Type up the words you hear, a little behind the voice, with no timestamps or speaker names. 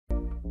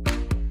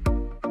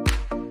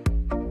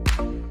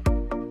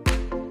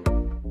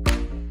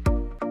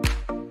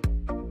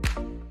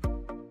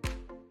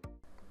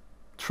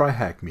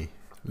TryHackMe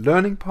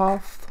learning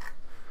path.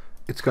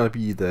 It's going to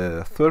be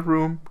the third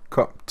room,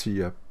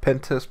 CompTIA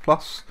PenTest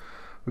Plus.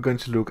 We're going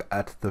to look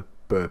at the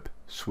Burp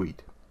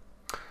Suite.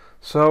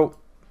 So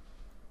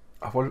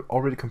I've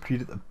already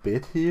completed a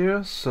bit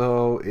here,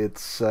 so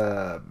it's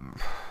just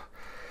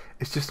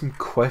some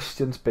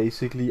questions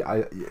basically.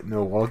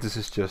 All of this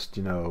is just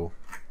no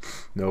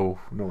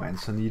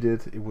answer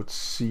needed, it would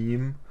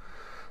seem.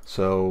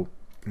 So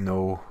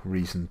no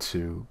reason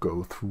to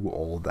go through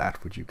all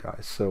that with you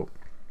guys. So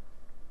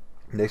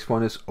next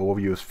one is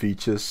overview of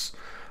features,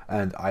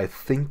 and I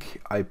think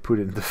I put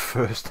in the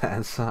first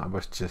answer. I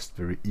was just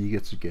very eager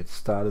to get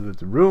started with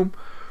the room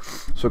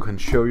so I can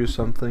show you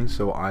something.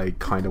 So I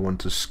kind of want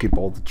to skip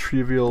all the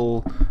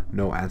trivial,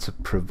 no answer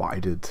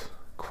provided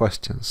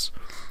questions.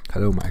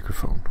 Hello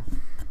microphone.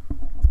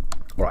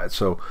 Alright,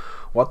 so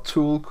what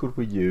tool could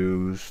we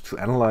use to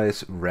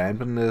analyze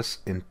randomness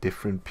in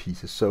different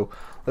pieces? So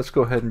let's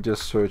go ahead and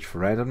just search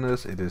for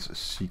randomness. It is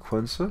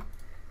sequencer.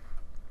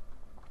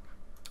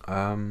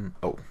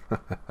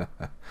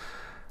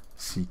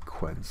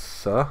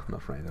 Sequencer,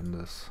 not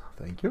randomness.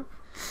 Thank you.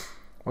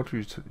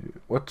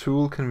 What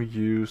tool can we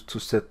use to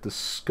set the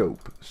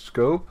scope?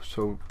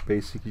 So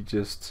basically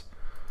just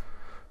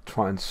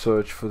try and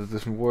search for the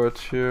different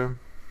words here.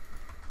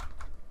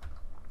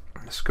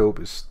 Scope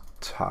is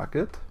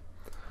target,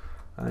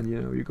 and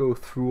you go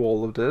through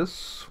all of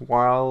this,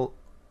 while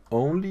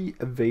only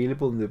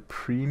available in the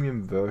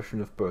premium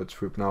version of Burp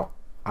Suite. Now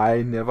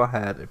I never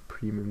had a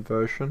premium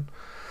version,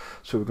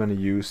 so we're going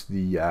to use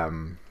the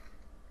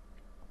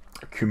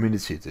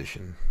community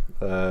edition.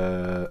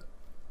 Can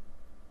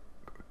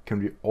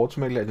we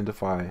automatically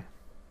identify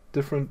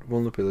different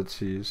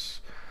vulnerabilities?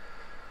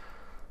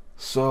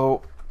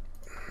 So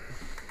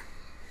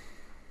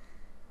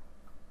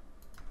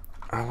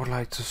I would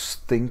like to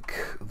think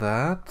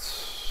that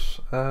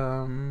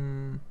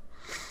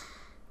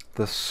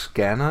the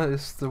scanner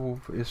is the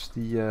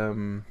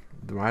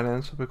right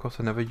answer, because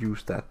I never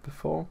used that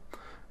before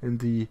in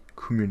the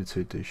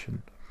community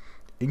edition.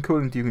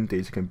 Encoding and decoding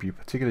data can be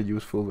particularly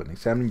useful when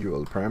examining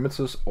URL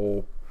parameters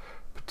or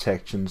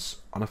protections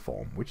on a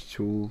form. Which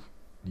tool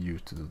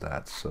used to do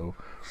that? So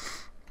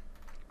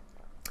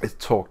it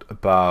talked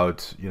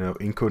about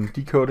encoding and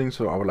decoding,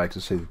 so I would like to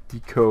say the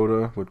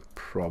decoder would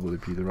probably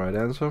be the right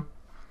answer.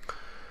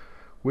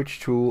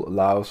 Which tool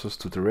allows us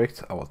to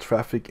direct our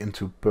traffic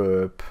into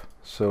Burp?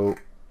 So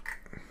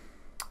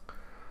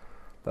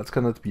that's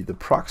gonna be the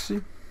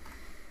proxy.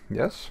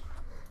 Yes.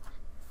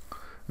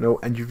 No,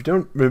 and if you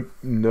don't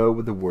know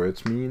what the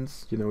words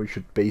means, you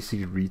should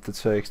basically read the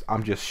text.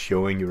 I'm just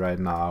showing you right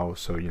now,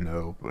 so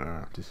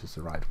this is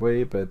the right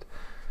way. But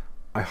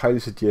I highly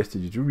suggest that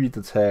you do read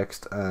the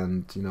text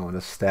and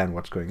understand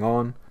what's going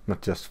on,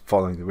 not just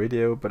following the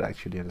video, but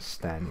actually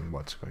understanding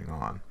what's going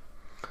on.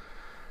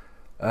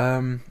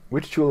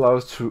 Which tool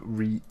allows us to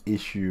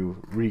reissue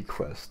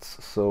requests?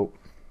 So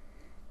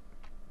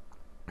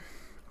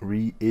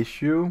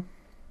reissue,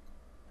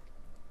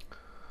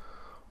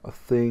 I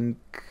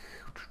think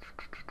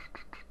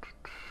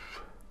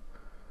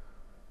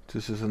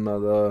this is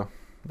another.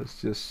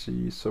 Let's just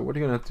see. So what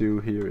you're gonna do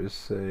here is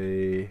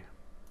say,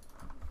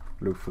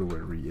 look for the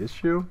word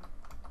reissue.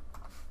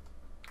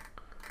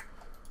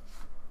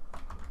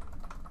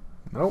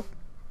 Nope.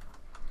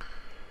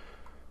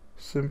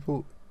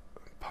 Simple,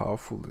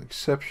 powerful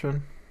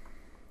exception.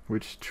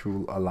 Which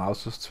tool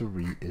allows us to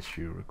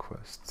reissue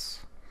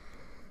requests?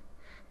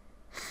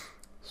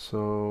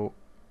 So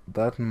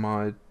that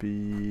might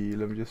be,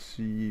 let me just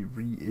see,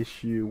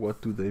 reissue,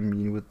 what do they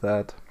mean with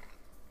that?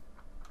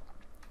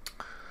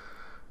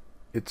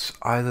 It's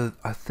either,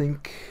 I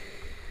think,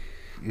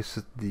 is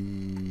it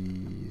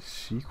the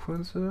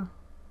sequencer?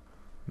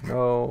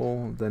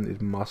 No, then it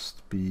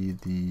must be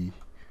the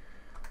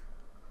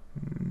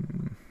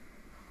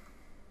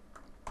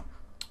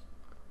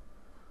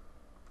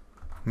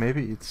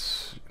maybe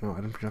it's,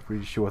 I'm not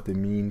really sure what they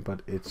mean,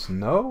 but it's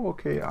no.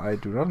 Okay, I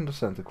do not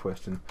understand the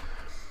question.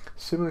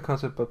 Similar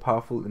concept but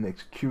powerful in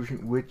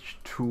execution. Which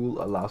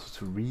tool allows us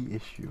to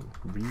reissue?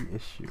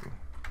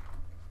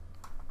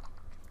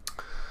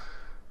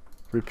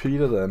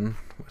 Repeater then.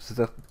 Is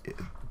that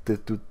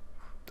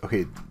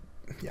okay,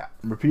 yeah.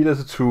 Repeater is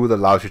a tool that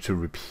allows you to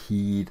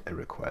repeat a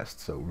request.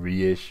 So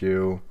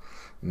reissue,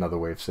 another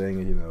way of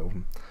saying it,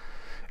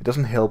 it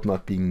doesn't help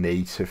not being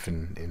native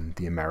in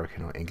the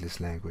American or English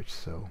language.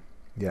 So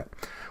yeah.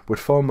 With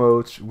form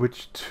modes,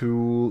 which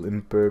tool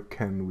in Burp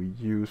can we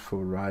use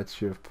for a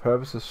variety of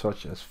purposes,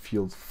 such as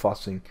field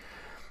fuzzing?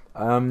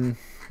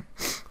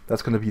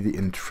 That's going to be the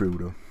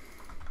intruder.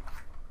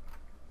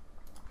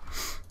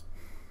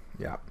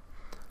 Yeah.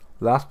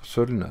 Last but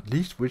certainly not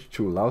least, which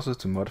tool allows us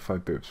to modify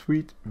Burp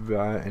Suite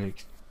via an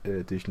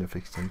addition of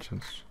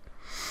extensions?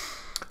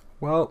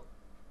 Well,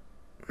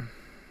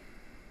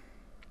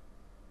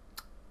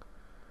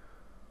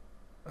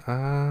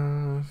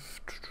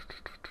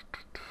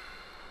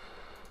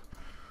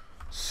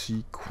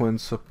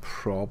 sequencer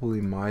probably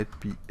might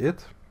be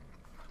it.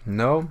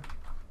 No.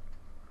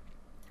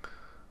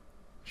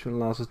 Which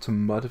allows us to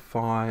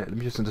modify. Let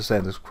me just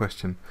understand this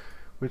question.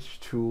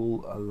 Which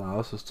tool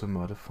allows us to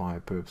modify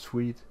Burp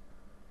Suite?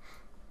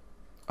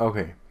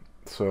 Okay,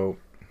 so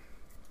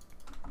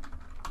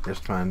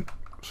let's try and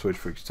search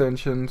for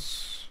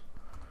extensions.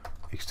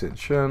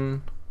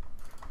 Extension.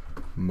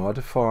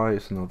 Modify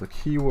is another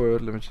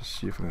keyword. Let me just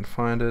see if I can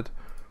find it.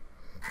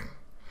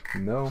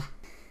 No.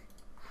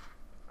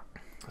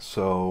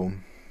 So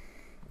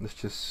let's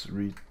just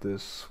read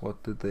this.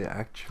 What did they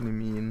actually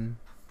mean?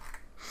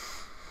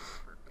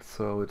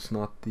 So it's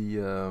not the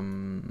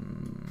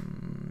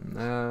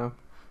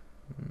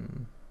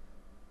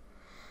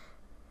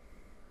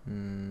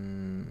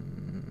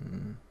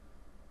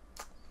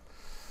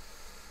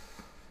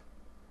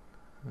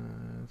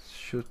it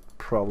should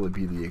probably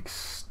be the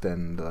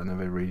extend. I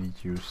never really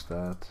used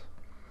that.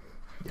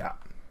 Yeah,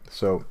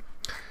 so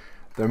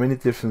there are many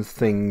different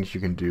things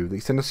you can do. The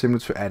extend is similar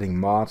to adding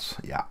mods,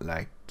 yeah,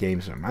 like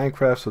games in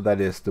Minecraft. So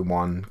that is the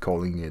one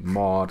calling it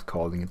mod,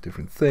 calling it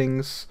different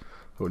things.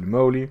 Holy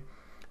moly.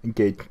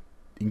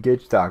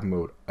 Engage dark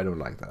mode. I don't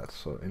like that.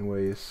 So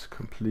anyways,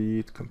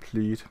 complete.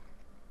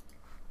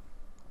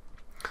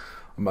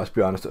 I must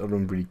be honest, I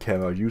don't really care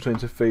about user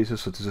interfaces,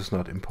 so this is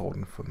not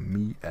important for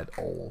me at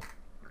all.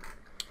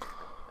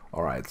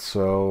 Alright,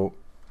 so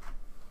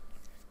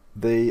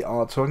they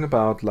are talking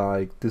about,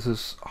 like, this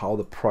is how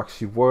the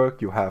proxy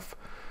work. You have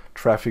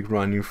traffic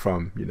running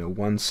from, you know,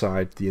 one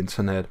side, the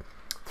internet,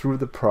 through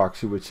the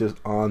proxy, which is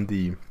on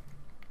the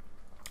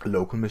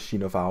local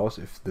machine of ours.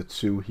 If the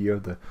two here,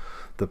 the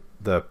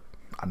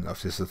I don't know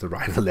if this is the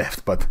right or the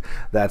left, but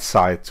that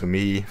side to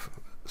me,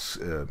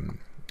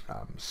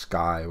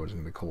 sky, what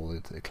do they call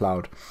it, a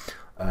cloud,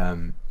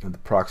 and the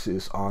proxy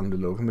is on the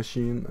local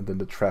machine, and then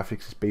the traffic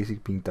is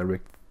basically being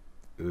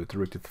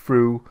directed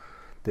through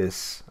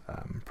this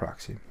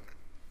proxy.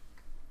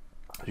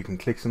 You can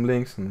click some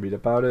links and read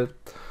about it.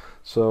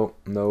 So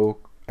no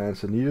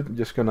answer needed. I'm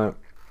just gonna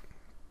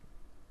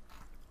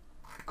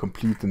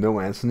complete the no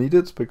answer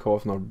needed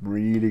because I'm not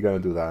really gonna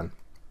do that.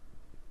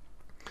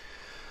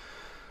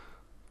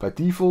 By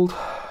default,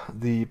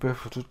 the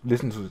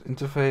listen to the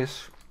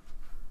interface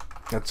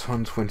at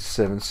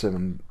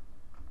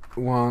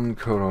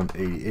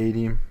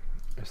 127.7.1:8080.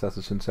 Is that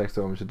the syntax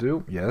they want me to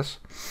do? Yes.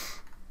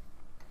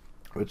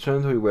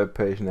 Return to your web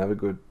page,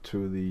 navigate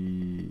to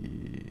the,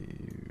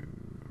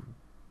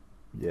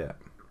 yeah.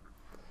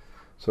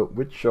 So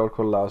which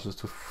shortcut allows us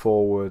to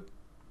forward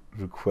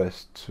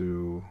request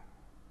to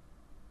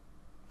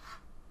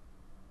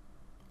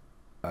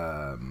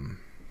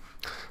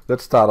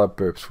let's start up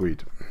Burp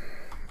Suite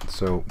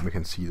so we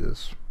can see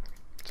this.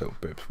 So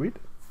Burp Suite,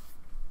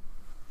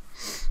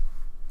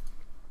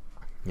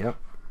 yep,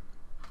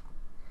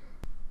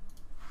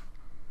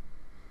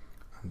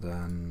 and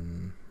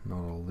then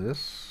not all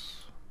this.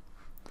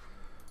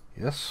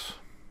 Yes.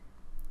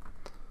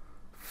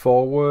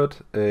 Forward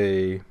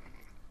a.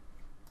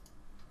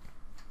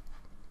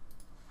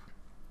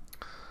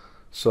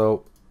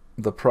 So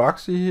the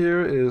proxy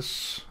here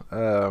is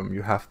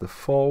you have the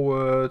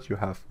forward, you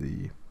have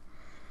the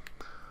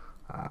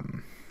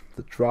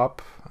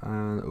drop,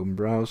 and open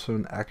browser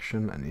and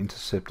action, and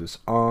intercept is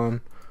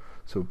on.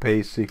 So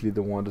basically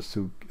they want us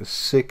to a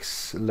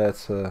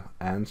 6-letter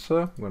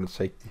answer. I'm going to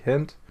take the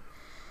hint.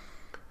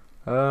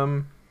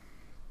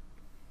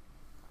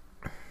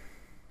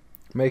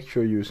 Make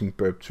sure you're using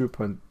Burp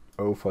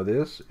 2.0 for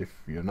this. If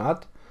you're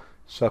not,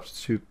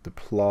 substitute the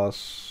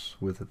plus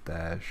with a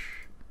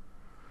dash.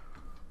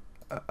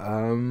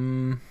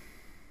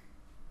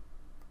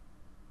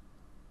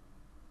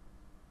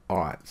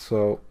 Alright,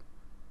 so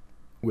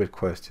weird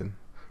question.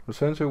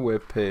 Return to a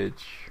web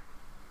page.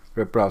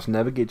 Web browser,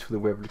 navigate to the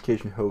web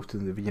application hosted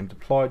in the VM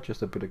deployed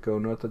just a bit ago.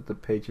 Note that the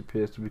page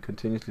appears to be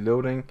continuously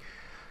loading.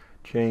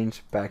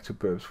 Change back to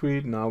Burp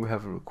Suite. Now we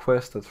have a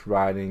request that's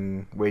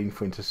waiting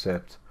for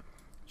intercept.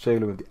 Take a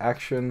look at the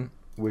action,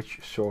 which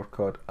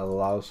shortcut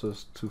allows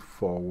us to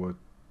forward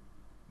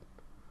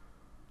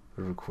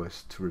the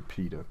request to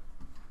repeater.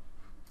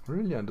 I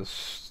really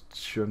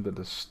shouldn't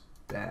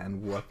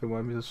understand what they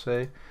want me to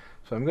say.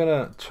 So I'm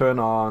gonna turn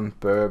on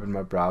Burp in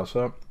my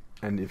browser,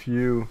 and if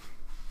you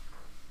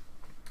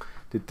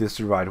did this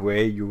the right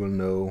way, you will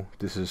know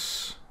this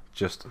is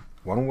just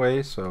one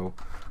way. So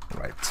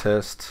write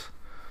test,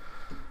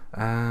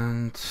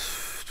 and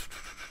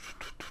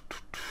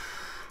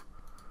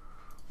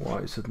why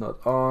is it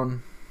not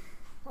on?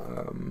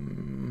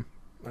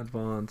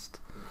 Advanced.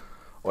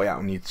 Oh yeah,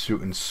 we need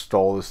to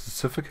install the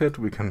certificate.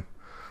 We can,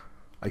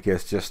 I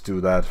guess, just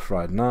do that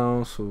right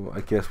now. So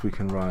I guess we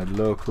can write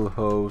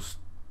localhost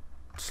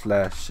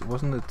 /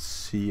 wasn't it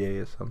CA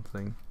or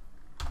something?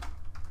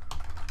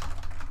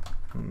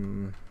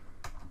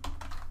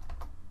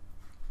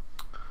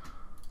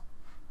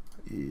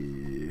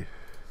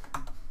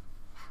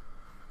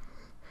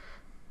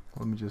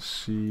 Let me just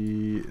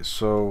see.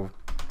 So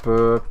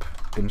burp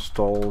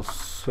install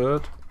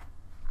cert.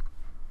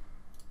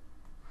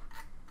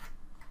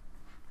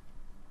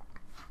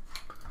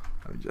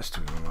 Let me just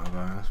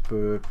remember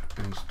burp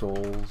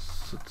install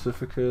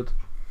certificate.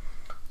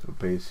 So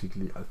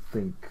basically, I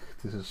think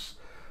this is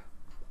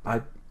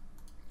I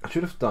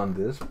should have done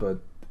this, but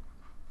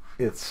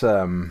it's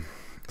so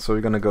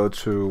we're gonna go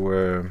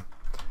to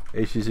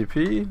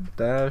HTTP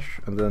dash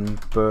and then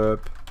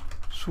Burp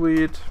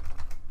Suite.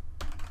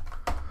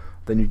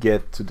 Then you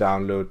get to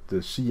download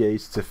the CA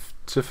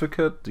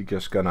certificate. You're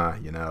just gonna,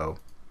 you know,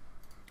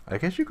 I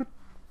guess you could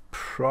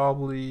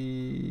probably,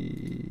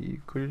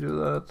 could you do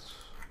that?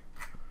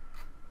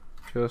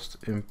 Just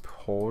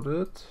import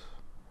it.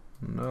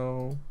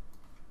 No,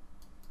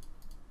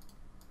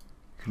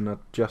 you cannot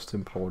just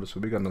import it. So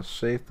we're gonna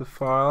save the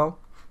file,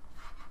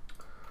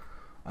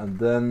 and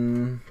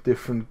then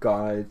different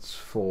guides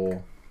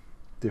for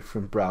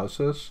different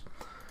browsers.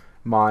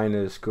 Mine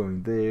is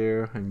going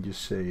there, and you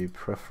say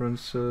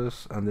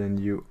preferences, and then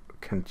you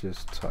can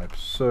just type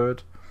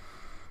cert,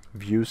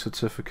 view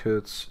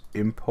certificates,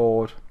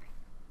 import,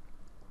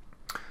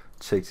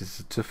 take the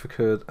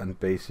certificate, and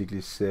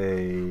basically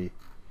say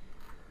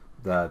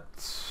that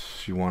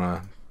you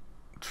wanna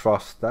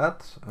trust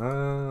that,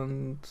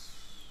 and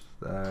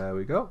there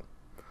we go.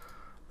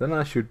 Then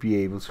I should be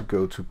able to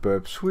go to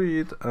Burp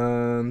Suite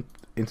and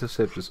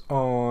intercept is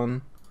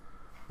on,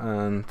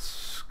 and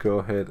go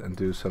ahead and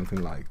do something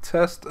like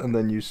test, and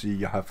then you see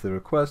you have the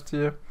request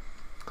here.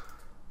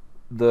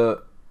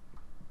 The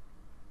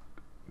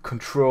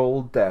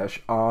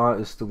Control-R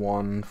is the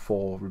one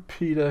for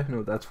repeater, you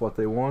know, that's what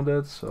they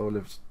wanted, so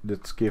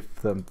let's give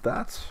them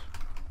that.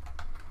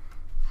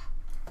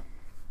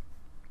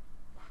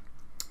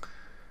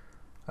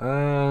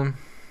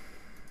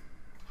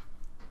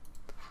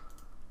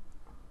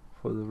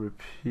 For the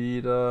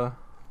repeater,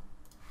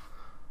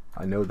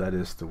 I know that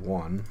is the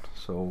one,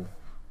 so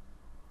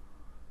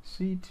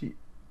CTRL-R,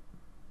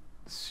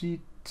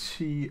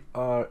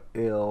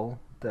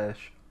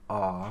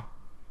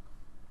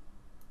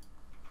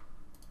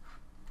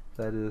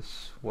 that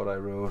is what I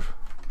wrote.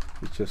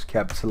 We just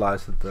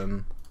capitalize it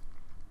then.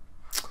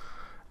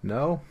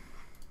 No.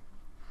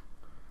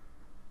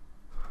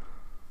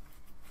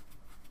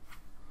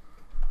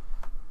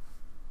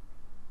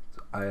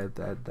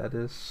 That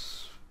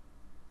is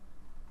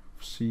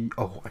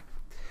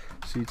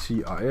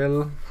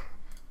CTRL.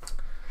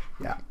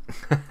 Yeah,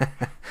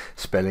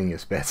 spelling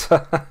is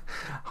better.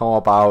 How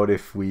about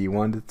if we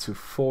wanted to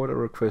forward a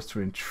request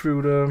to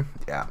intruder?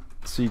 Yeah,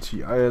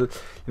 CTRL.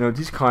 You know,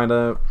 these kind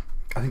of,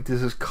 I think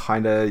this is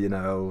kind of, you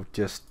know,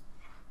 just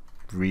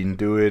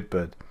redo it,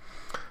 but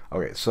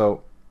okay.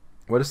 So,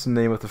 what is the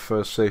name of the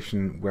first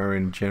section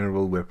wherein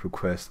general web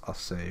requests are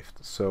saved?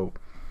 So,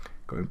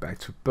 going back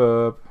to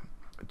Burp,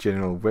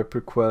 general web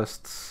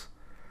requests.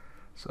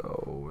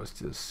 So let's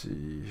just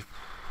see.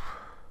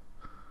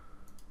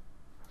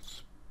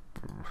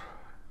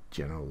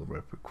 General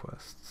web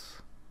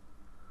requests.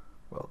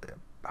 Well, yeah,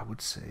 I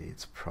would say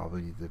it's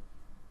probably the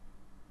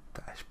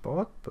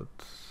dashboard, but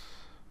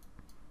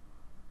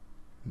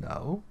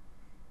no.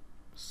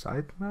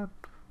 Sitemap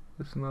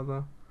is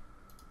another.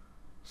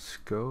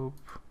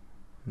 Scope,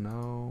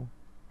 no.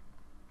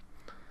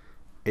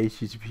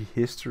 HTTP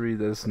history,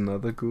 that's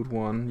another good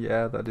one.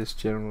 Yeah, that is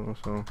general.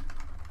 So,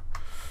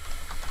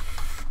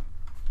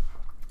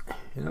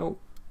 you know,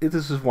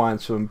 this is why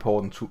it's so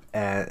important to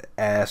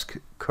ask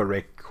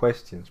correct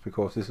questions,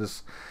 because this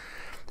is,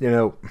 you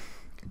know,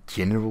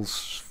 general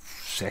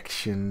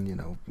section, you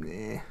know.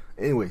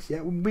 Anyways,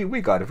 yeah,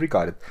 we got it.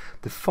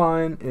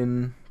 Defined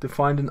in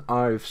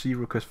RFC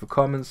request for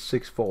comments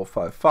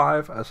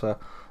 6455 as a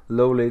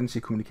low latency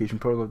communication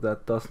protocol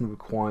that doesn't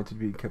require to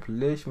be in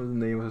capitulation with the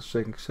name of the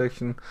second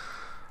section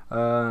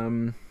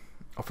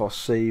of our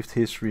saved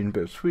history in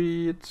Burp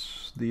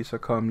Suite. These are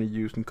commonly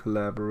used in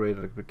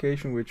collaborative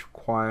applications which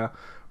require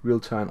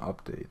real-time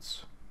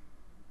updates.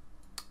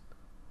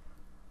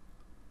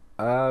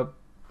 What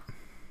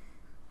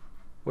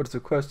is the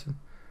question?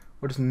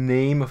 What is the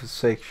name of the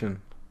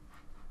section?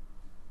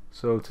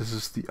 So this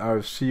is the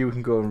RFC we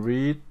can go and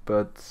read,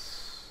 but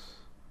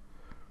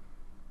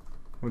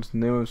what's the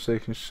name of the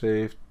section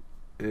saved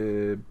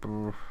in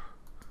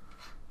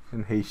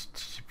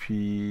HTTP?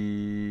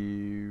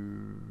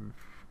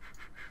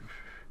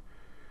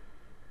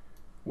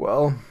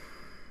 Well,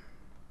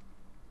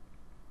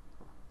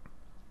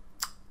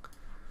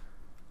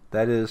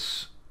 that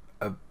is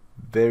a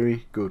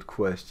very good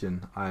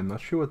question. I'm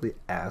not sure what they're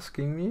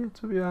asking me,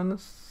 to be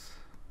honest.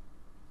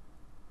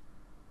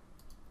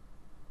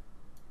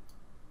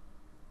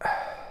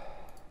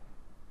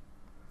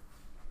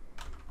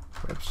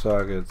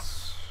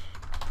 WebSockets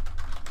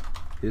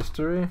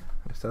history,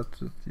 is that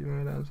the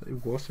right answer?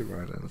 It was the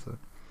right answer.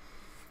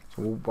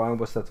 So why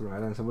was that the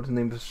right answer? What's the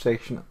name of the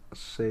section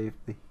save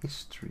the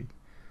history?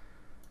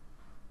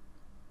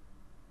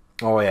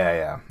 Oh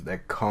yeah,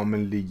 they're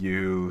commonly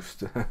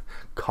used.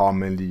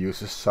 Commonly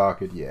used as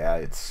socket. Yeah,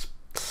 it's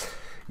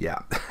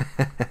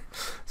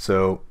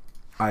So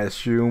I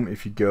assume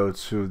if you go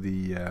to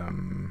the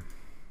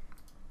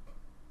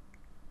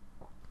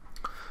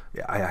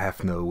yeah, I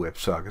have no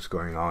WebSockets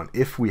going on.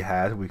 If we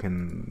had, we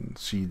can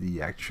see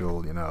the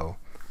actual, you know,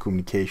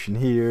 communication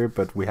here,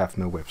 but we have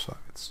no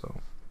WebSockets. So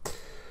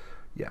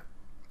yeah,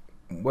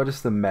 what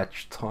is the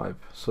match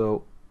type?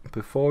 So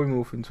before we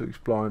move into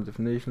exploring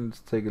definition, let's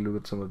take a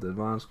look at some of the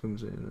advanced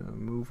scripts.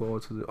 Move over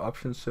to the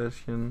options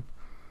section.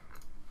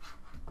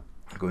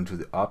 Go into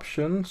the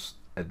options,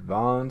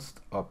 advanced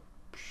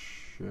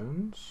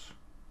options.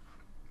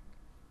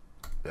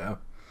 Yeah.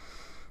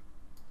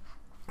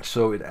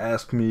 So it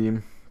asked me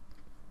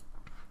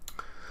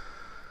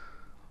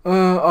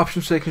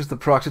option section is the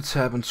proxy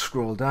tab, and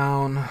scroll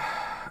down.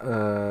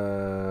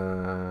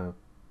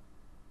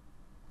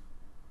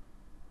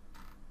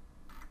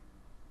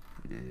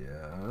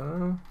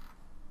 Yeah.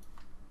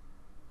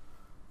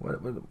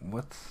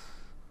 What?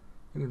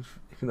 You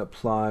can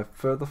apply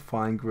further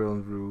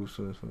fine-grained rules.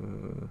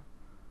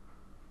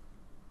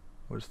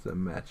 What's the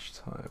match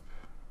type?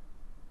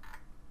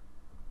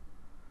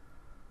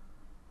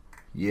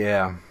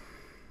 Yeah.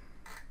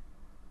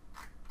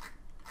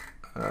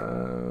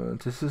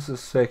 This is a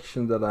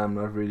section that I'm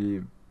not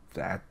really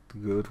that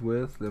good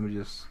with. Let me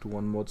just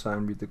one more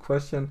time read the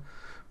question.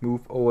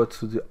 Move over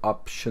to the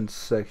options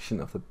section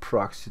of the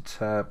proxy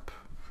tab.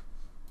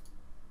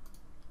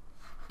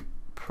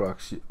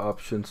 Proxy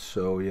options,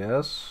 so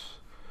yes.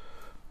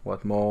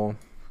 What more?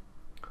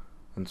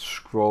 And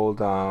scroll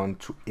down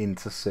to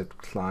intercept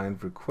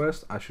client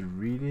request. I should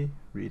really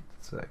read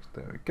the text.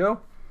 There we go.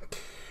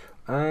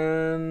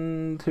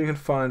 And here you can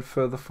find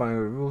further fine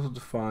rules to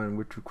define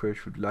which request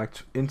you would like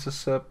to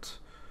intercept.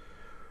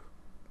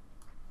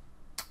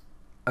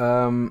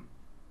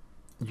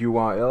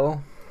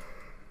 URL,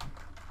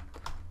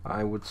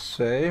 I would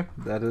say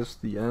that is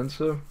the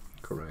answer.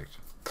 Correct.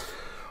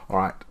 All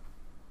right.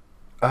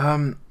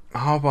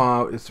 How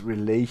about its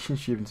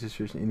relationship in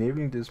situation?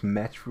 Enabling this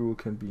match rule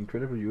can be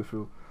incredibly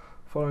useful.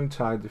 Following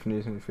target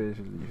definition and phase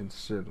leave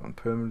intercept on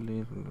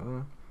permanently.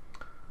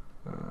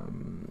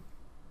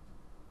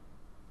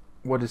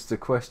 What is the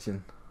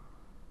question?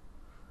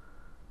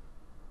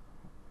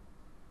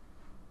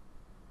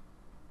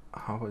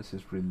 How is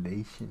this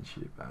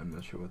relationship? I'm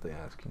not sure what they're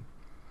asking.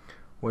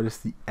 What is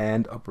the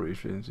AND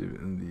operation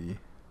in the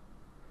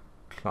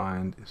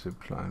client is a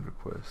client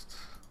request?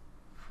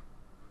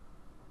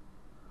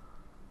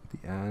 The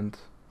AND,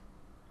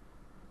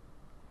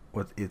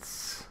 what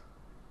it's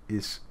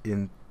is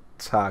in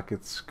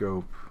target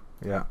scope.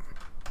 Yeah.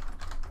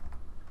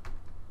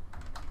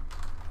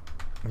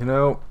 You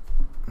know,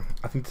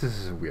 I think this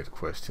is a weird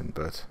question,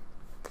 but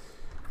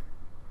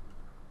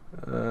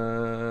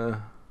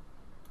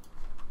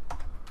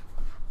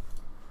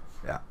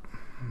yeah.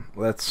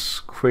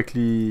 Let's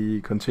quickly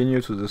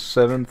continue to the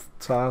 7th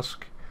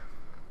task.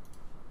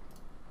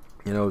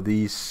 You know,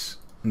 these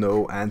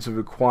no answer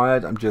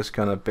required. I'm just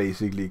gonna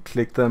basically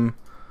click them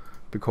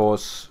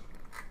because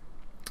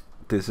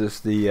this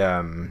is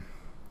the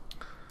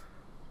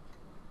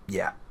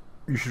yeah,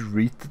 you should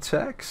read the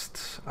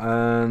text.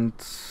 And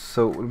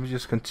so let me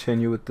just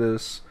continue with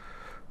this.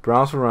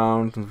 Browse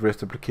around and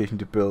REST application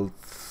to build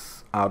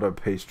out a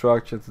page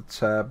structure. The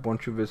tab,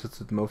 once you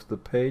visited most of the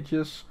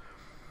pages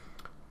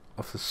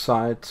of the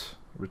site,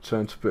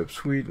 return to Burp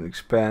Suite and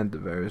expand the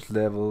various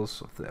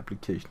levels of the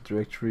application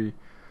directory.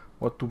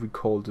 What do we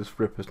call this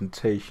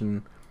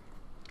representation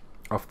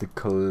of the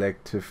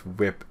collective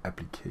web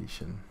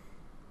application?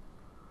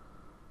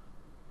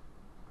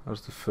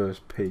 How's the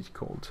first page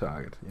called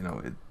target? You know,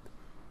 it.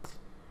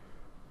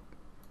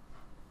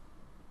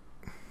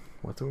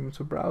 What do we need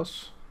to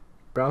browse?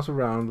 Browse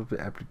around with the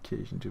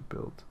application to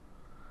build.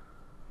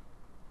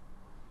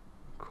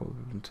 Called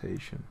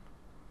representation.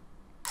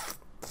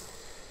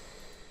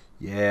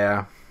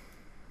 Yeah.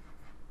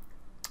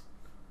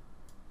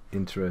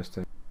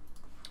 Interesting.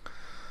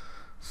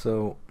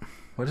 So,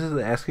 what does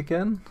it ask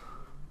again?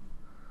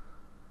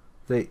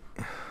 Okay,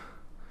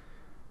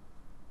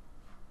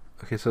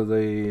 so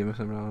they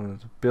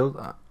build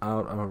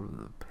out of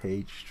the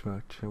page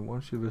structure.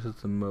 Once you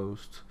visit the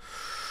most,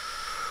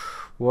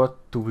 what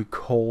do we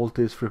call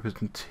this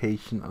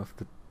representation of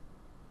the?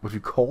 What do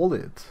you call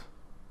it?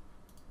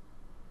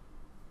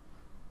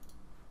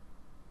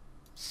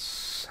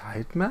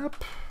 Sitemap?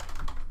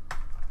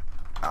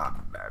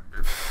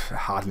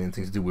 Hardly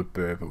anything to do with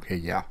Burp. Okay,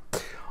 yeah.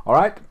 All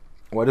right.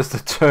 What is the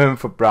term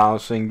for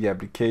browsing the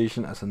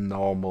application as a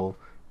normal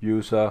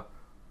user?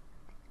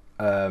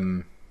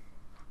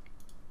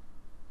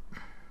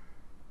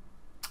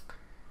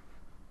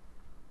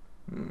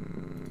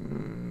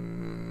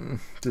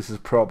 This is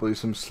probably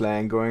some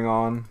slang going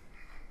on.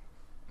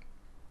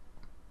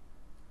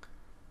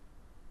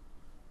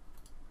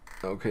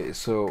 Okay,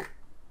 so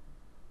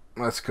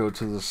let's go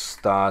to the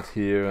start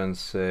here and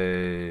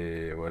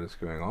say what is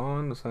going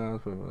on.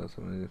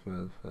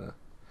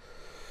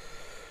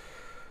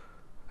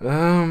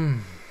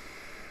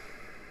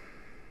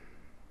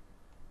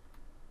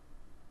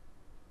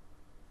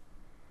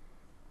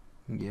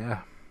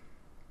 Yeah.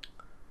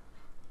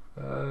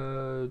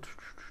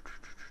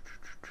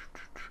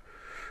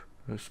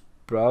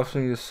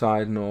 Browsing the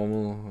site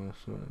normal,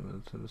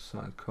 so the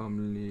site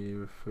commonly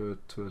referred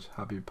to as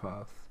happy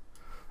path.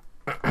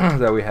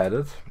 There we had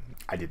it.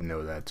 I didn't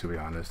know that, to be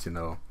honest. You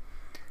know,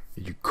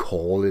 you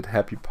call it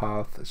happy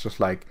path. It's just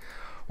like,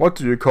 what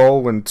do you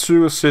call when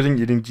two are sitting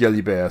eating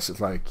jelly bears?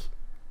 It's like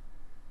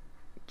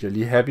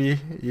Jelly happy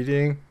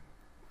eating?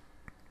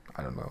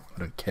 I don't know. I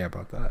don't care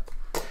about that.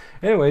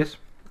 Anyways,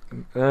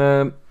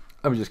 I'm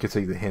just gonna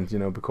take the hint, you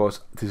know,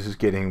 because this is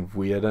getting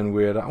weirder and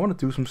weirder. I want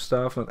to do some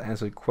stuff, not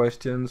answer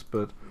questions,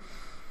 but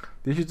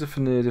the issue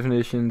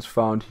definitions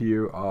found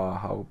here are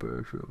how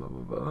Burp Suite, blah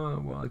blah blah.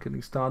 While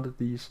getting started,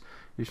 these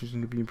issues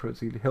can be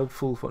particularly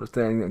helpful for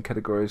understanding and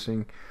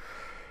categorizing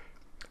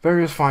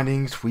various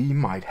findings we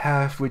might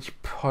have. Which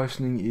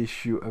poisoning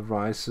issue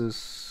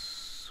arises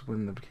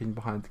when the application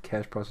behind the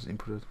cache process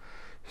input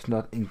is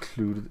not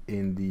included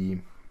in the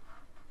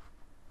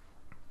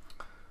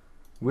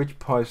which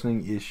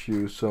poisoning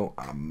issue? So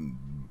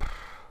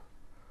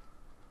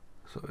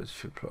it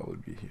should probably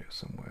be here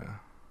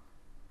somewhere.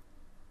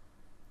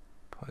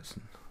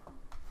 Poison.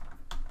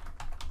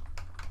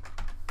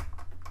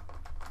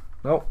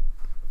 No.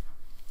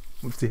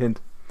 What's the hint?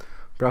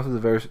 Browse the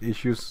various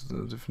issues.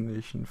 The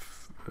definition.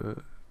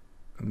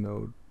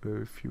 Note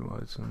very few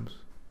items.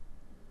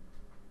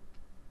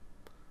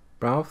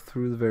 Browse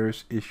through the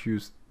various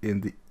issues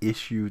in the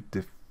issue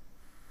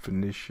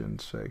definition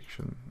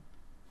section.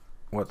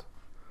 What?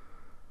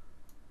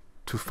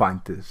 To find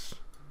this.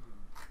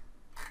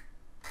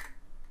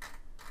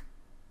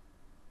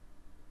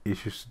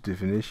 Issues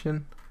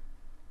definition.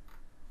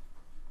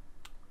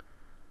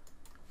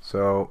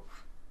 So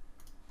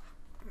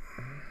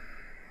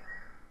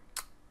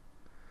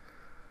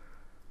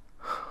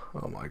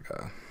oh my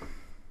god.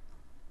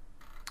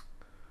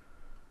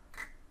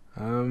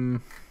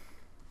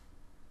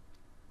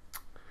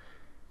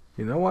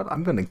 You know what?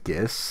 I'm gonna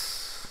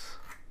guess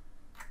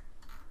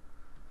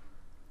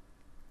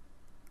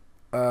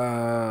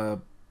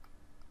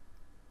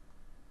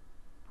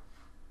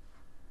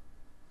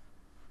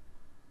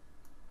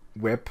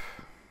web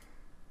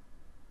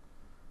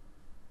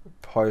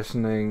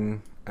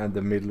poisoning, and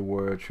the middle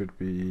word should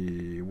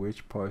be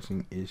which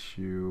poisoning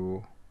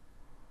issue.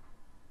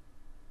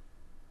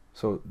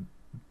 So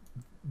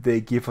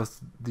they give us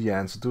the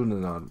answer, do they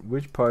not?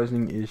 Which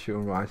poisoning issue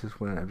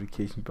arises when an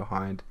application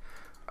behind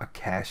a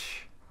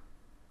cache?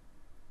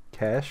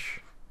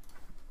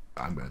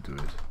 I'm gonna do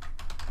it.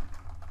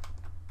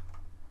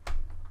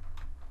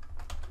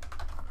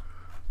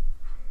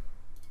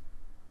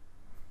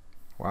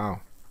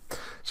 Wow.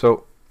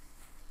 So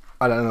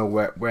I don't know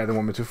where they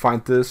want me to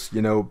find this,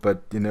 you know,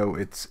 but you know,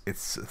 it's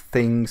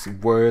things,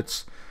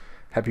 words,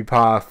 happy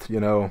path, you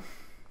know,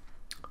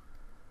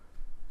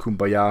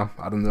 CompTIA.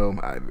 I don't know,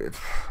 it's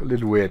a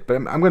little weird, but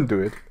I'm gonna do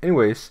it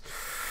anyways.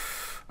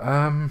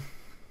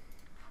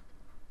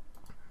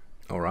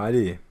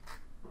 Alrighty.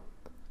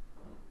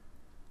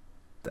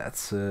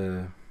 That's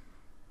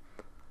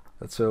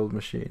old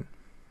machine.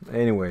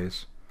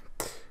 Anyways,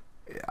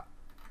 yeah.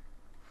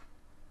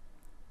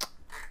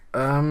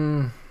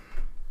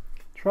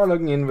 Try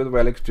logging in with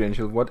Relic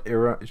credential. What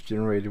error is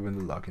generated when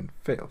the login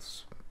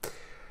fails?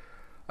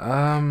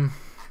 I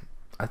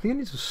think I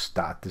need to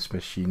start this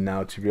machine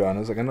now, to be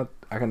honest. I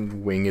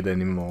can't wing it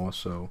anymore,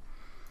 so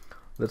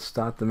let's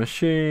start the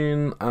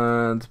machine,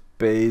 and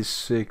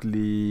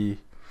basically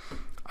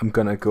I'm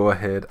gonna go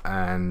ahead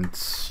and,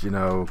 you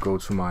know, go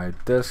to my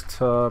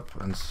desktop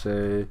and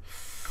say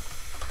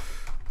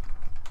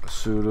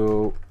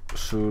sudo,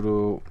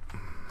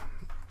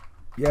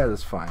 yeah,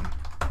 that's fine.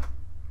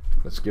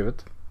 Let's give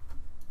it.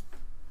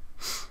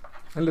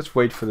 And let's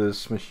wait for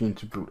this machine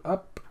to boot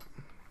up.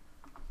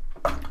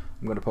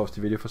 I'm gonna pause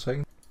the video for a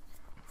second.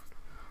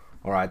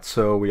 Alright,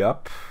 so we're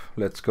up.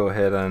 Let's go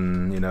ahead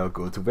and, you know,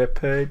 go to web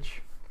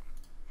page.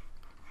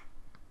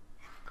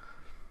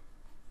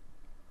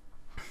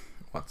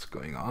 What's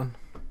going on?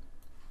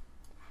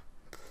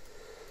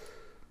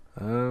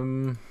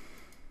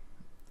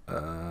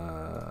 Yeah.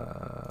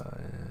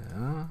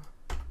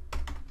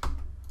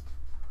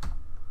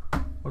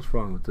 What's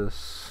wrong with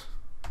this?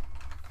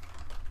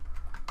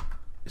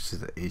 Is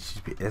it the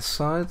HTTPS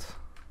side?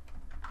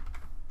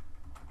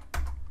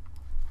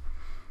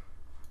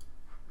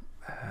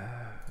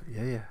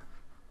 Yeah.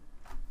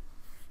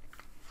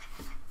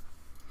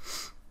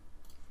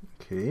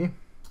 Okay.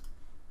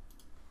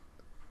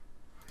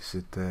 Is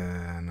it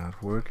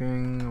not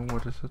working, or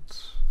what is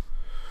it?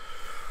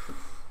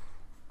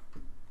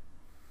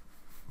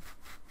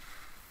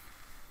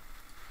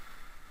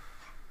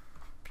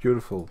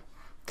 Beautiful.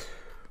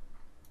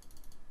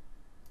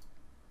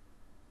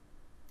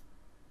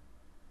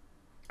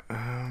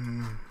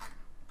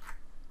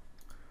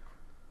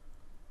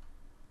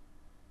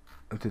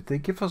 Did they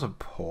give us a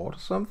port or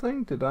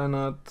something? Did I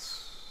not?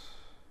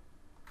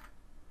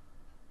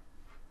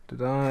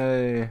 Did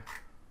I?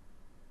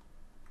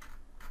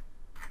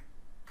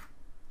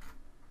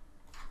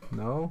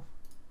 No?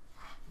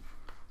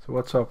 So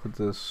what's up with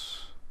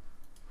this?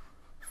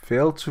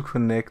 Failed to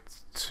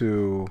connect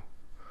to...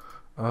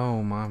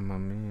 Oh, mamma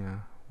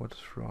mia. What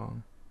is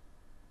wrong?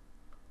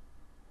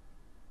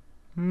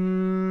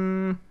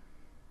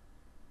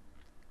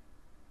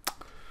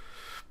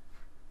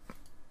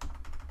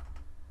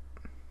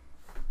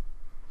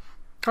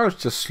 Oh,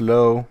 it's just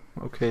slow.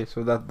 Okay,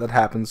 so that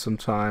happens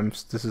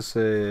sometimes. This is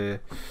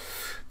the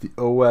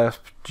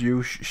OWASP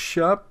juice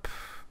shop.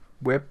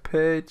 web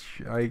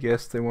page. I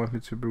guess they want me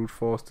to brute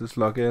force this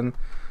login.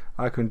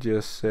 I can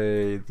just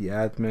say the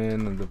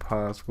admin and the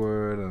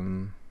password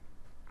and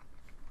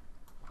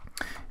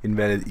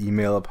invalid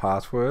email or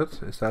password.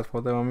 Is that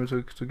what they want me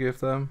to give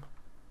them?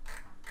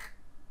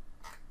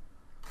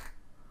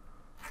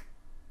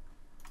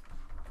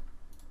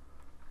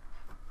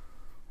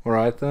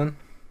 Alright then,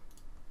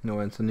 no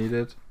answer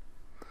needed.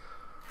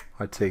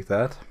 I take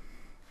that.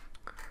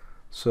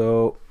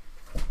 So,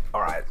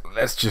 alright,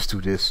 let's just do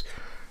this.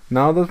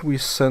 Now that we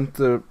sent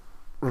the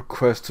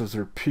request to the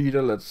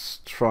repeater,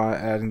 let's try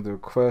adding the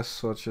request,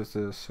 such as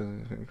this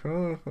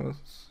email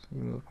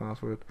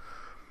password.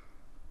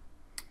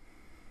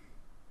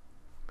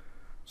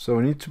 So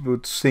we need to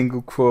put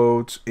single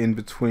quotes in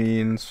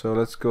between. So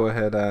let's go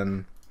ahead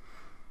and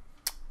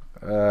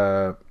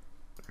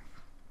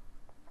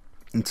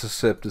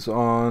intercept this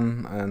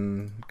on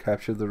and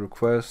capture the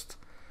request,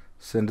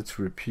 send it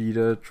to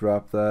repeater,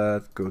 drop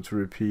that, go to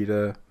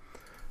repeater,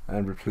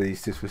 and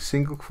replace this with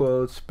single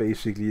quotes.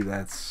 Basically,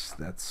 that's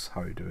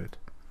how you do it.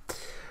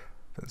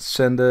 Then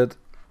send it,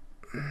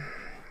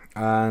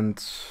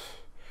 and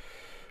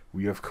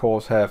we of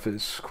course have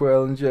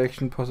SQL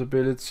injection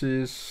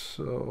possibilities.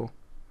 So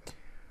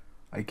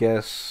I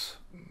guess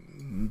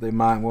they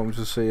might want me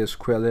to say a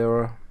SQL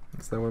error.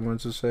 Is that what I want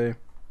to say?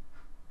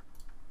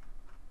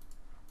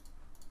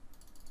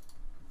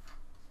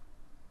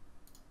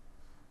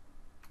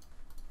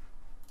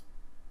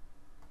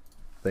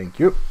 Thank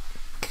you.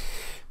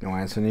 No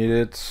answer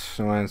needed,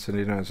 no answer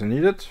needed, no answer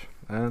needed.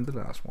 And the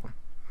last one.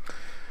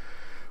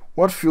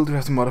 What field do you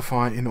have to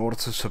modify in order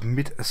to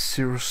submit a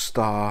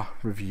 0-star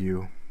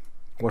review?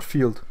 What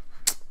field?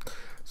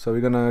 So we're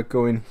gonna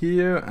go in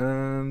here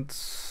and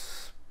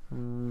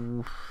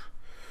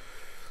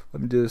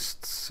let me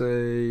just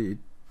say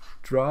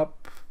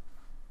drop.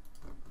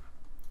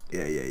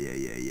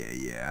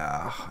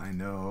 Yeah. I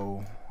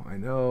know.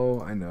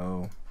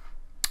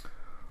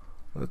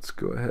 Let's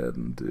go ahead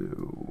and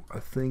do,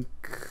 I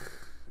think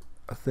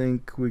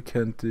we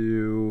can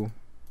do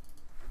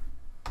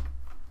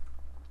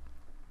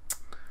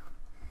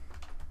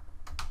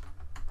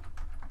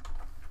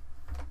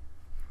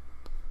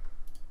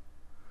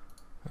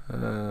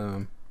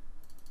do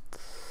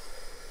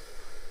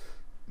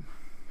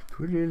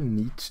we really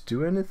need to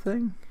do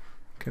anything?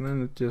 Can I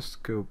not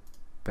just go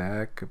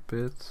back a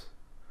bit?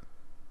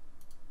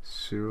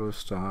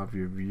 0-star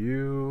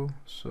review.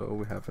 So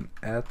we have an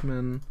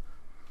admin.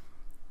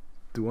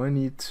 Do I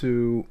need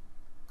to,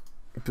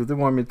 do they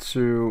want me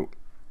to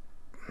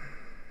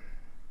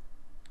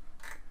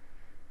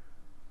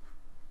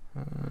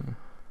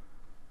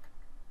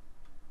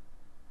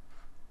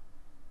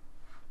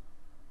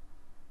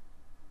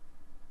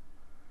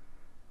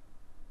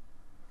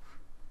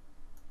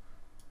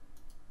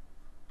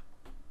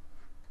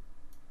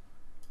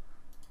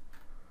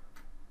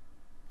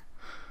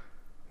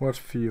what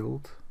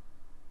field?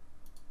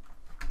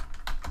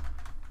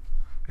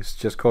 It's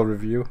just called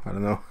review. I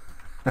don't know.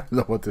 I don't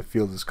know what the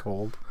field is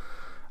called.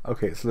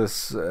 Okay, so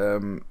let's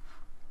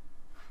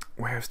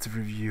where's the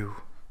review?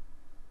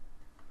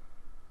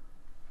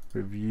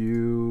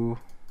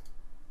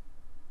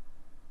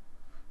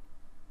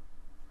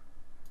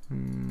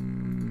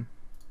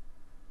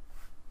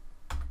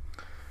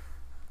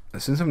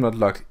 Since I'm not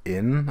logged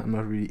in, I'm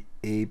not really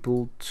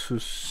able to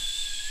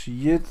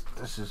see it.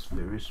 This is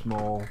very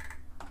small.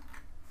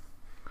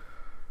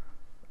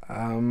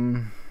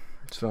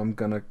 So I'm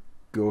gonna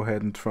go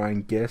ahead and try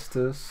and guess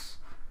this.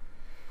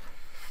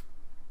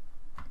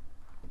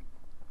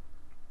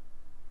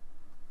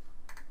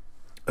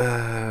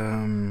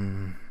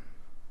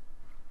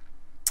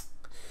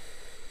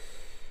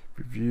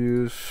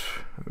 Reviews,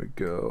 there we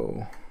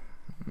go.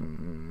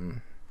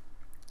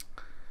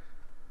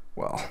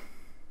 Well,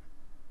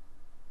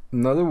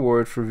 another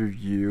word for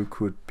review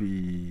could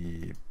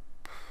be,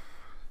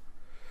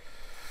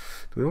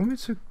 do they want me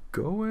to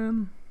go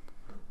in?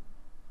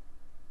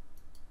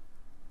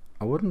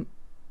 I wouldn't,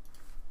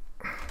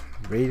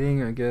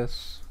 rating, I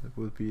guess it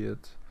would be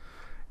it.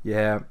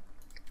 Yeah,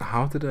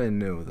 how did I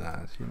know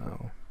that, you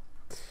know?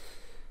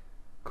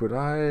 Can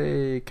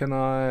I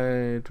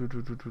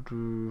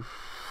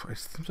I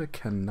think I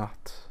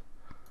cannot.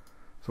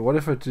 So what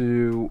if I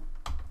do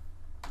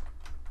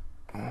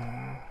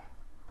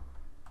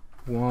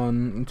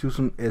do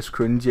some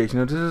SQL injection?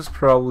 Now this is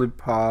probably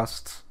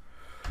past.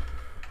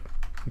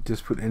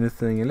 Just put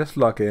anything and let's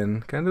log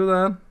in. Can I do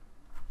that?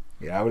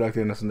 Yeah, I would log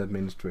in as an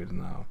administrator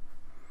now.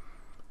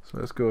 So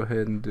let's go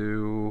ahead and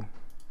do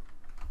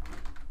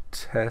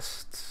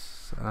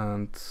tests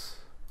and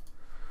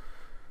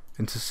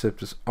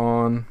intercept is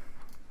on.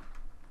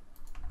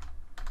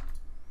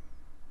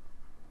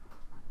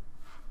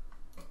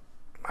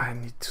 I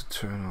need to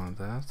turn on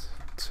that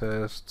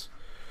test.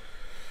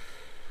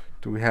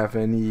 Do we have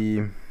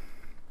any?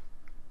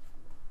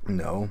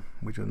 No,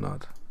 we do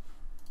not.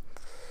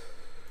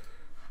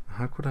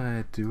 How could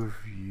I do a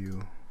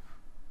review?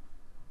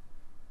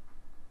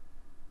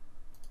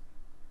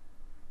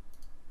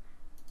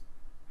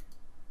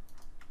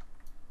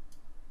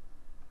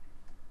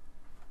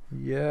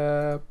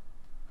 Yeah,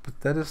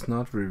 But that is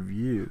not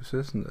reviews,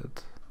 isn't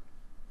it?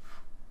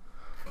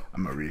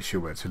 I'm not really sure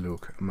where to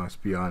look. I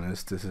must be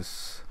honest. This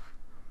is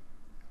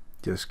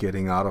just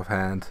getting out of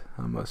hand.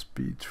 I must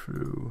be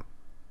true.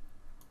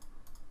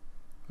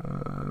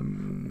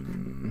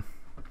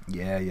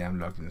 Yeah, I'm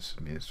logged in as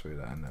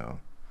administrator. I know.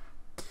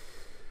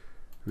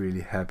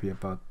 Really happy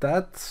about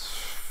that.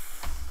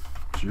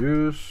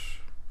 Juice.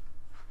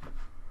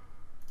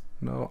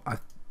 No, I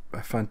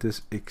find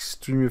this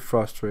extremely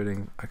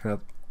frustrating. I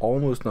cannot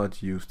almost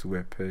not use the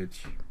web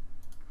page.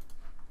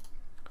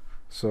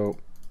 So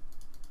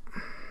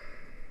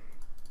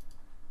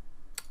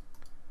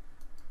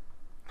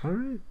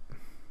alright,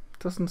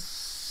 doesn't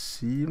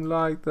seem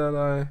like that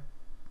I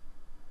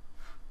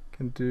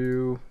can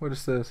do. What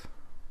is this?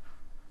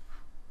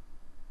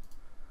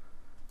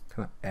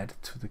 Can I add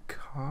it to the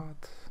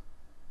cart?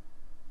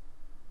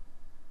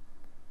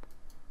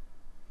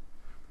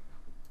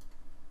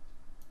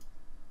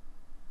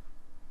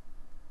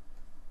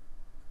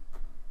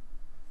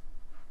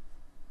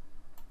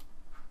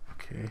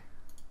 Okay.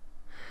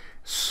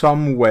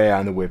 Somewhere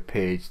on the web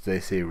page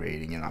they say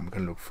rating, and I'm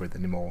gonna look for it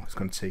anymore. It's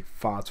gonna take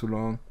far too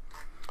long.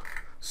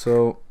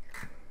 So,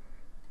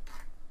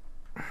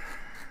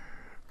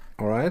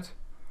 alright.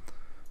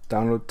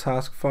 Download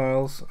task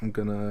files. I'm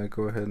gonna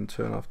go ahead and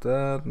turn off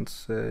that and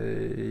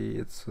say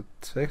it's a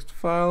text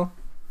file.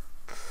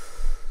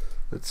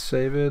 Let's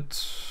save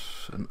it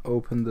and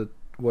open the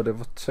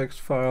whatever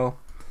text file.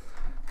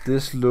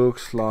 This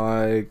looks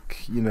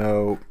like, you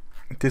know,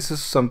 this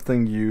is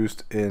something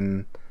used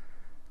in,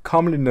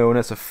 commonly known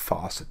as a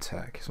fuzz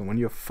attack. So when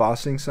you're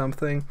fuzzing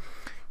something,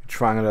 you're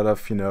trying a lot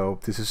of, you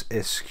know, this is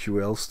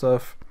SQL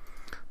stuff.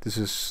 This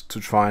is to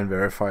try and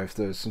verify if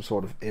there's some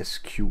sort of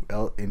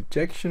SQL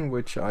injection,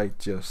 which I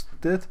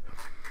just did.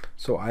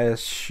 So I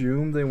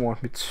assume they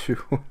want me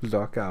to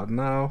log out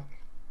now.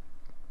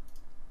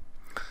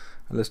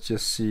 And let's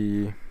just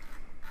see.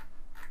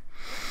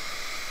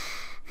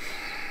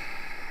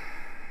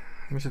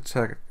 Which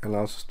attack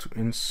allows us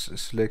to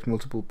select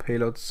multiple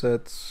payload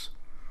sets.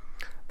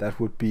 That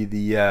would be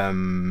the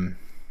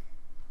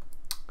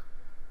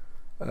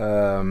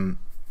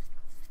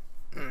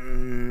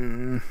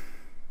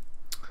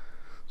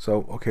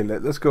so okay,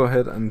 let's go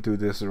ahead and do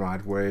this the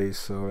right way.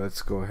 So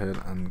let's go ahead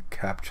and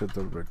capture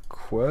the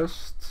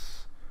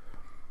request.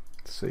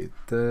 Say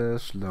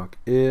this, log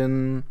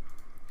in,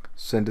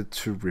 send it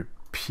to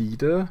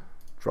repeater,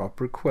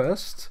 drop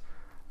request,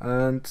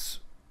 and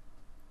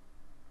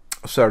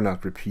sorry,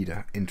 not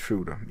repeater,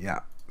 intruder.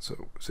 Yeah,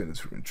 so send it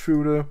to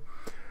intruder,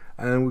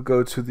 and we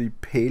go to the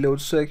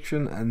payload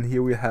section, and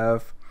here we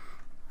have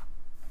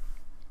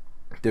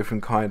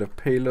different kind of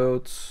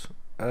payloads.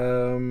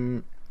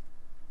 Then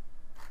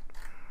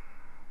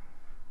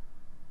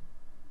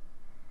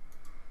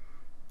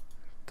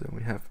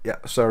we have, yeah,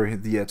 sorry,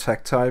 the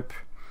attack type.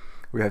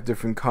 We have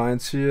different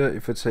kinds here.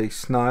 If I take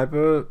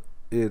sniper,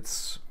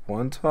 it's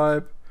one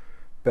type.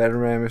 Battle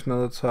ram is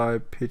another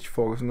type.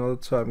 Pitchfork is another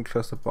type, and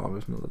cluster bomb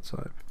is another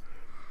type.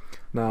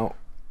 Now,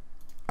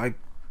 I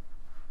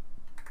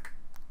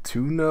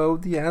do know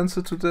the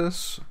answer to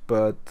this,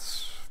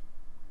 but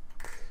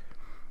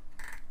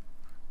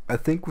I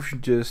think we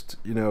should just,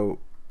 you know,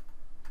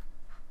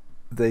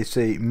 they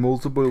say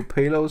multiple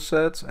payload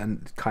sets,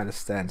 and it kind of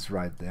stands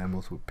right there,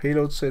 multiple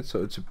payload sets,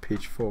 so it's a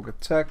pitchfork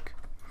attack.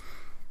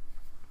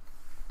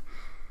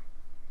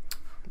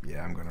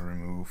 Yeah, I'm gonna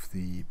remove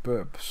the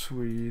Burp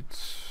Suite.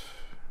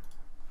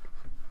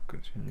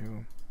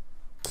 Continue.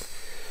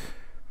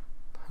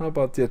 How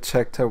about the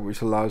attack type,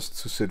 which allows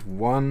us to set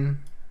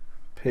one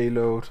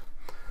payload,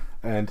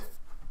 and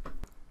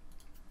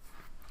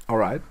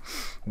alright,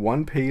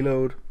 one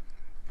payload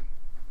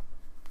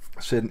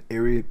set in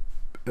every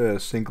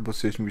single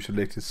position we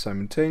selected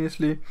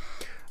simultaneously,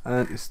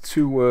 and it's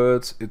 2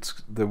 words.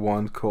 It's the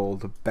one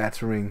called the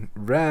battering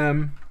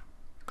ram.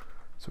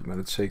 So I'm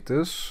gonna take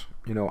this.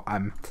 You know,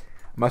 I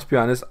must be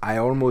honest, I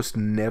almost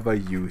never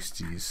use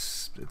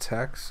these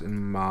attacks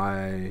in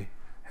my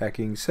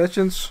hacking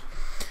sessions.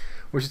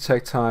 Which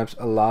attack types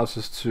allows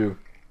us to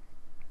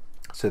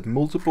set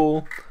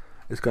multiple.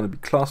 It's gonna be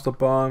cluster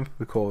bomb,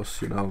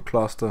 because, you know,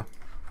 cluster,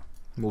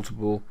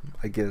 multiple,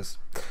 I guess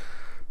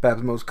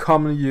perhaps most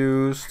commonly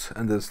used.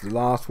 And this, the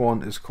last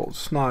one, is called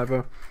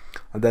sniper,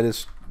 and that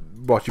is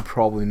what you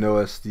probably know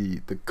as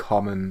the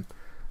common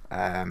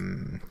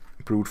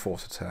brute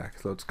force attack.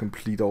 So let's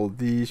complete all of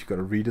these. You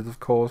gotta read it, of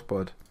course,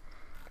 but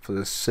for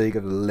the sake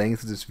of the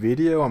length of this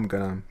video, I'm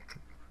gonna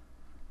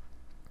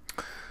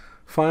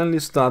finally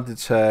start the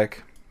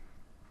attack.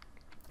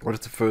 What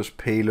is the first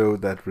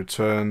payload that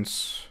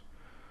returns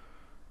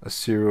a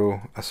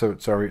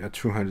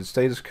 200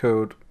 status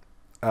code?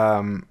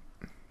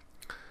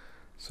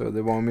 So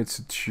they want me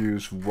to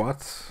choose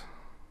what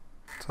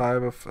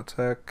type of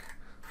attack?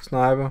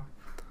 Sniper.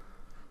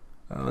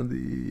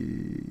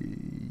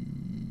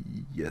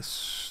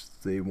 Yes,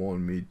 they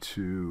want me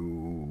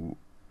to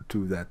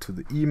do that to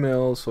the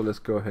email. So let's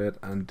go ahead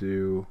and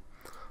do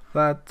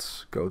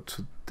that. Go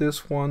to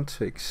this one,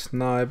 take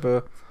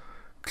sniper,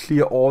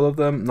 clear all of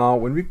them. Now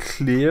when we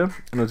clear,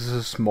 I know this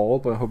is small,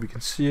 but I hope you can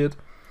see it.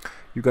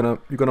 you're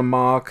gonna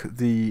mark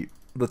the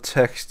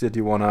text that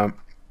you wanna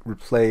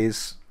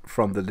replace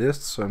from the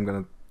list. So I'm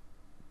gonna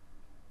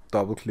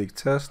double click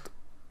test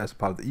as a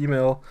part of the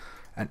email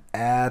and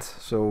add,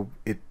 so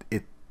it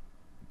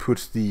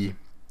puts the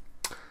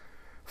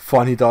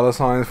funny dollar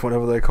signs,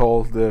 whatever they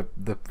call the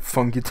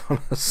funky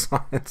dollar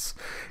signs.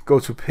 Go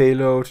to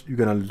payload, you're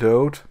gonna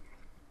load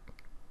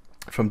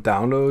from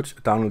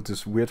download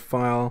this weird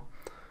file.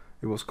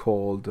 It was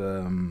called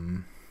I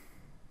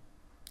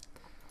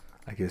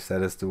guess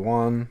that is the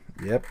one.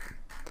 Yep.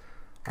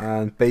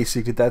 And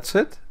basically that's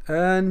it,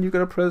 and you're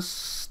gonna press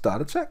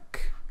start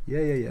attack.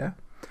 Yeah.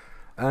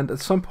 And at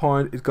some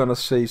point it's gonna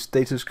say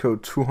status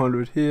code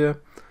 200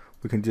 here.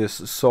 We can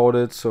just sort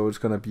it, so it's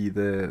gonna be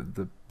the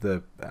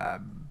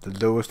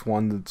lowest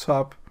one at the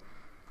top,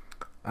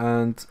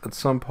 and at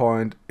some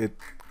point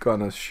it's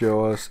gonna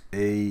show us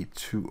a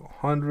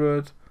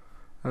 200,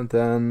 and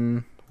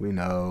then we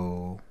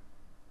know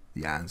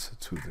the answer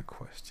to the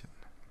question.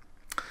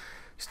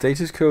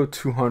 Status code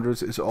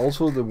 200 is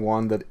also the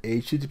one that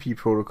HTTP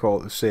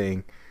protocol is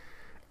saying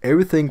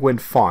everything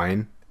went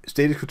fine.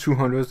 Status code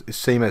 200 is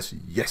same as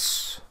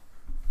yes,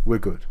 we're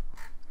good.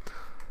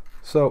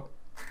 So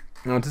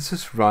now this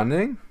is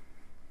running.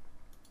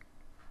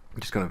 I'm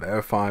just gonna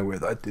verify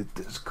whether I did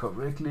this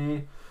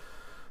correctly.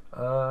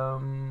 Yeah,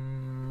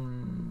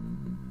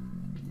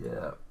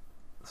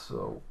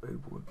 so it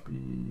would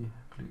be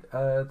click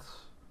add.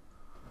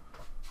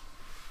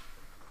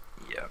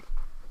 Yeah.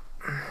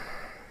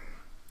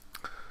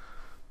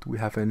 Do we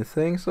have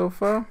anything so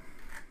far?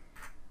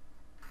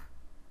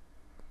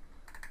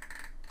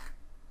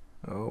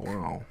 Oh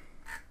wow.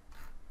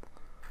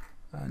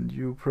 And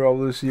you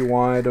probably see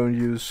why I don't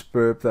use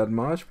Burp that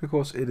much,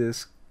 because it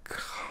is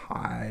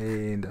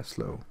kinda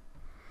slow.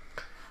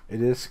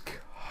 It is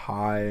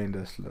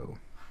kinda slow.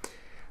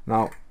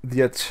 Now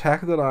the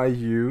attack that I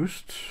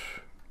used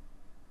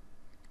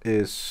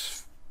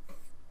is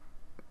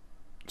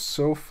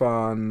so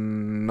far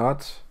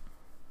not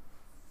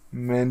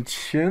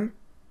mentioned.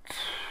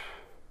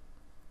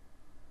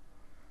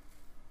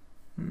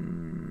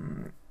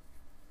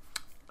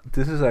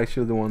 This is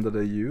actually the one that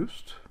I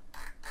used.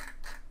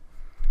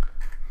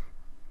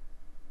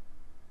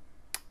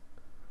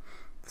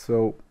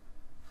 So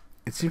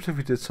it seems like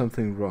we did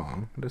something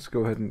wrong. Let's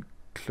go ahead and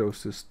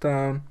close this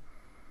down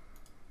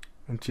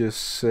and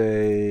just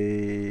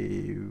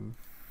say,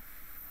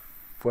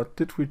 what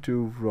did we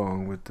do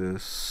wrong with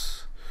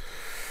this?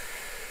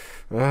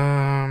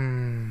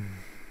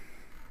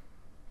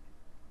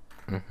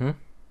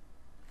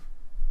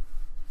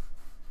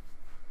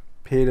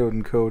 Payload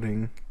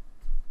encoding.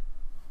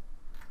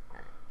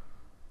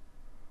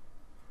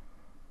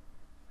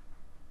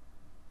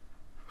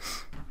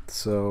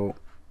 So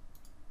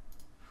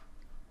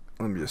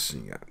let me just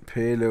see that.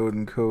 Payload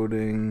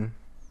encoding.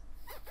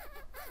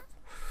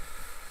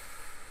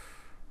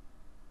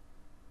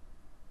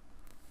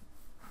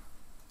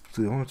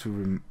 Do you want to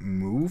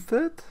remove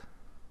it?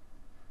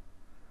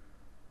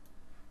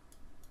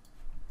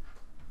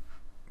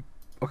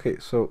 Okay,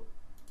 so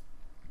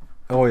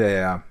oh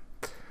yeah.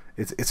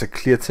 It's a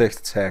clear text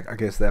attack. I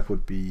guess that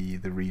would be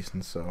the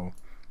reason. So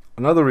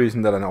another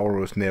reason that I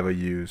almost never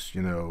use,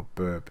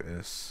 Burp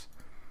is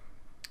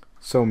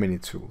so many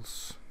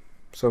tools,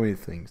 so many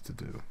things to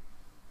do.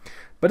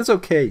 But it's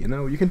okay,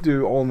 you can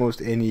do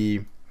almost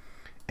any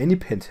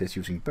pen test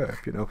using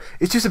Burp,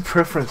 It's just a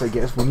preference, I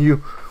guess, when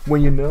you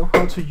know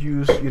how to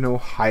use,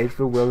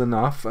 Hydra well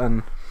enough,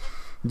 and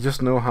you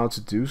just know how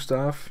to do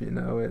stuff,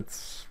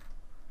 it's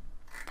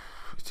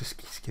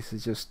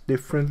just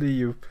differently.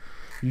 You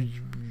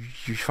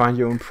find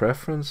your own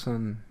preference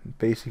and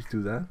basically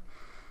do that.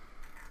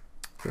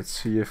 Let's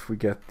see if we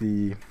get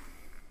the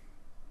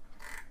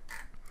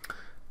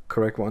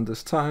correct one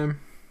this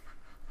time.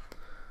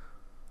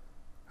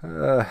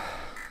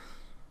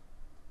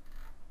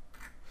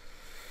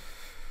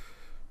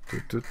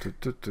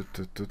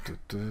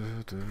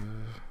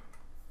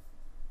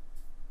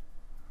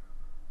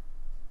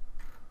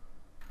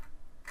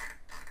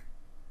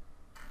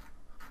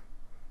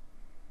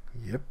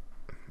 Yep,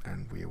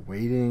 and we're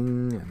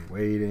waiting and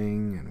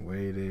waiting and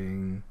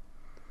waiting.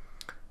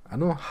 I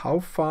don't know how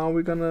far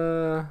we're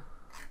gonna.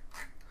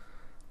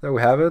 There we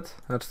have it.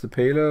 That's the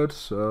payload.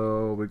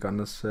 So we're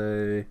gonna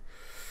say,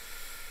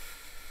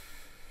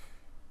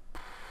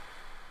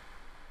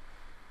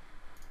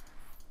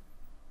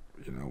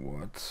 you know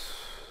what?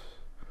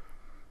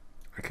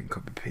 I can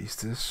copy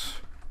paste this.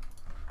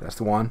 That's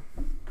the one.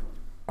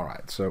 All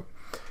right. So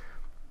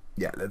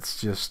yeah, let's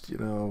just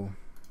turn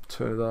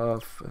it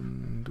off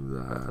and do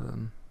that,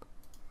 and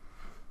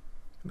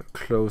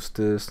close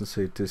this and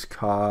say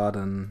discard,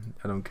 and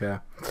I don't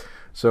care.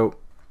 So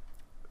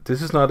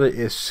this is not a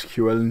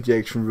SQL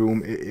injection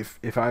room.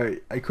 If I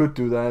could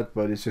do that,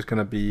 but it's just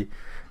gonna be,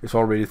 it's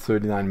already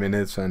 39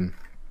 minutes and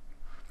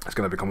it's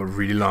gonna become a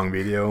really long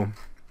video.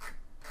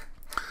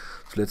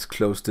 So let's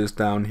close this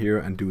down here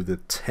and do the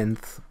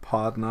 10th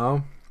part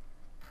now.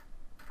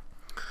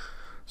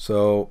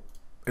 So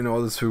in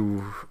order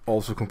to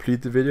also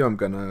complete the video, I'm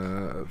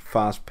gonna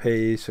fast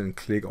pace and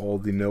click all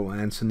the no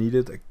answer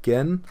needed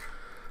again.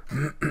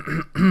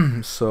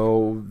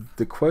 So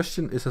the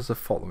question is as the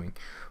following: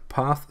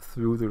 path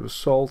through the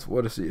result.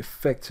 What is the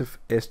effective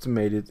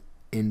estimated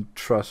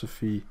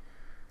entropy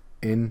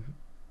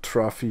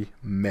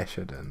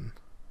measured in?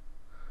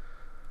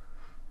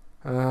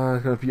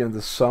 It's gonna be on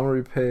the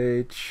summary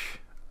page.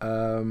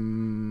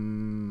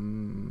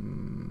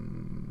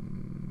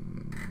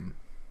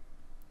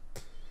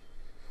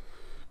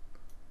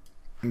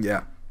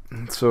 Yeah,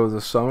 so the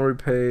summary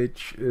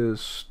page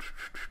is,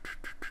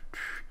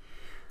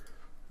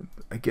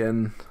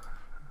 again,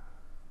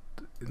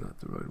 not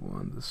the right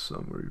one. The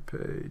summary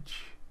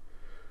page.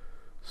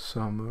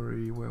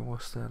 Summary. Where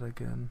was that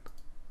again?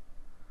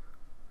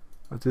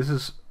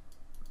 This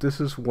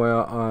is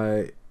where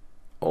I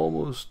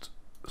almost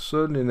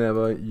certainly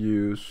never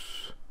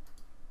use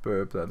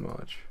Burp that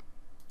much.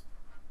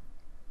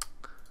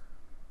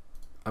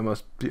 I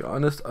must be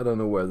honest, I don't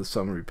know where the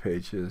summary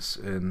page is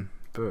in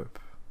Burp.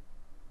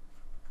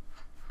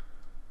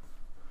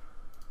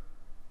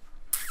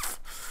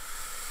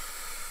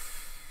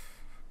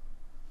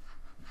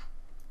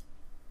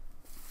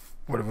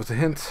 What was the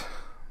hint?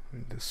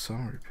 In the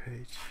summary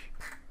page.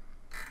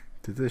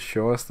 Did this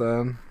show us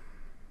that?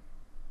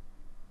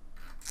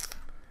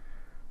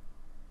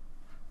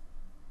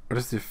 What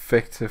is the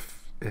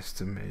effective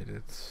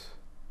estimated?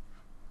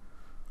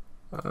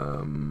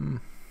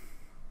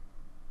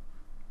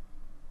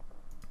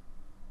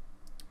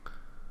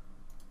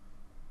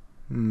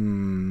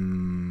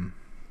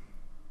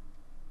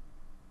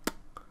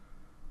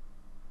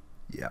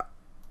 Yeah.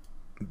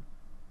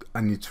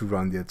 I need to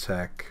run the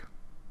attack.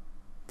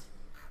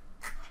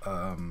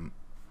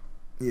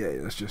 Yeah,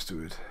 let's just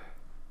do it.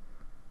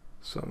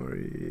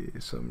 Summary.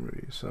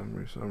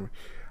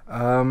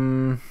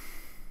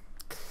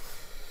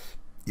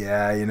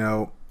 Yeah, you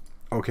know.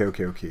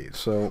 Okay.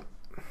 So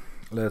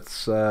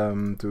let's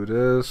do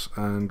this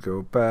and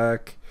go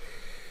back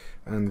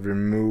and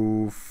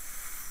remove.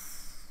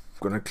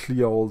 Gonna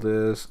clear all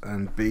this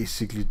and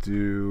basically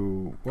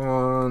do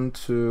 1,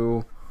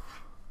 2,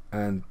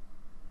 and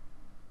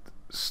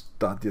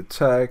start the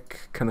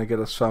attack. Can I get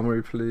a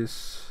summary,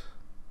 please?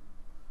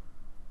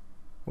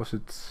 Was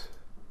it?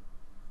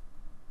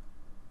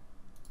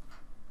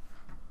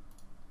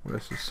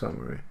 Where's the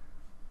summary?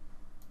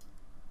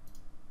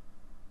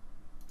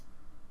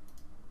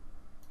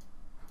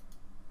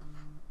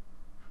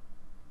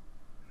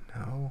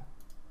 No.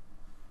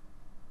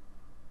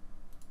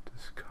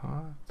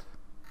 Discard.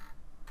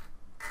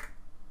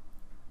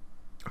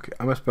 Okay,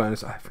 I must be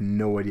honest, I have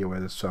no idea where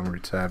the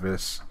summary tab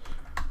is.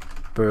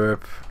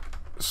 Burp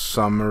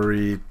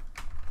summary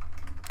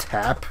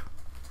tab.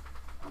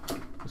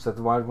 Is that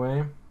the right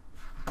way?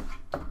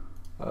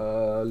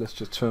 Let's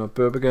just turn up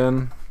Burp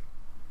again.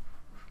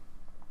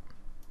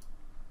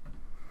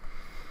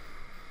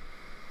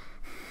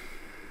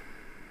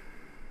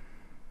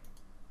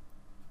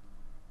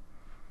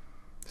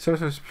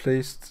 Sensor is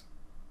placed.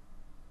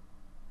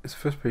 It's the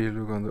first page you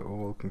look on the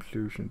overall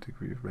conclusion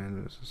degree of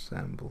randomness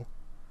sample.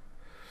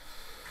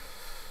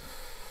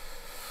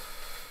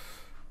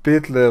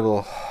 Bit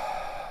level.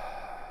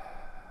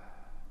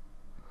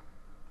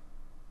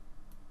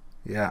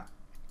 Yeah.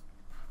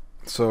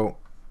 So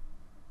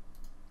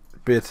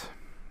bits.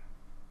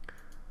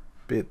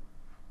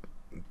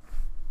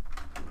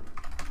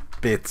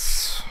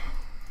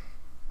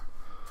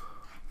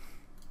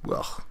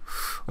 Well,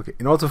 okay.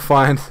 In order to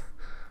find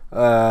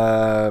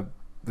the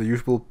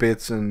usual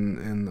bits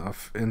in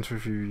of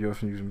interview, you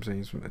often use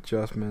some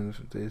adjustments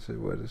of data.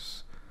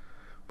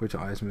 Which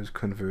item is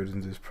converted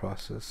in this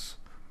process?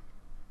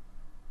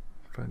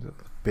 Find the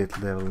bit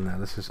level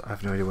analysis. I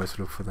have no idea where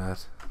to look for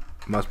that.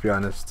 Must be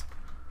honest.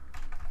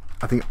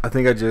 I think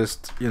I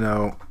just, you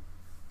know,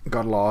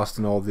 got lost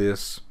in all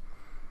this.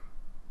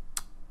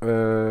 Let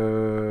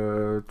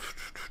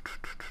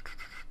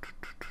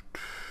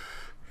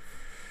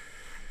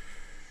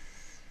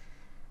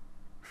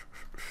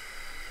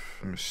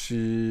me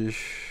see.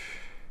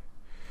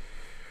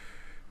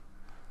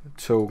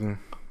 Token.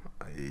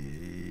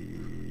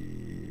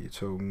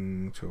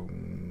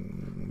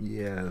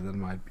 Yeah, that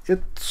might be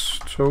it.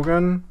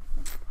 Token.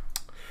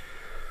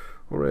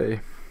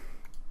 Hooray.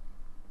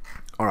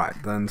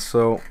 Alright then,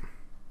 so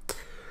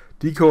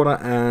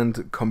decoder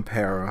and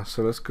comparer.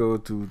 So let's go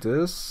do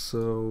this.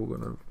 So we're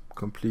gonna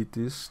complete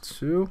this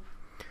too.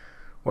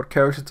 What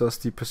character does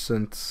the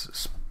percent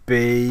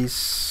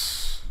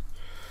space?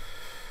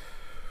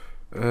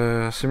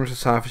 Similar to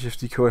cipher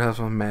shift, decode has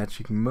on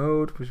magic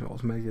mode, which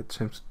automatically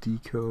attempts to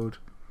decode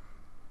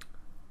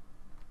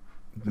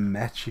the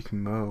magic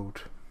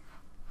mode.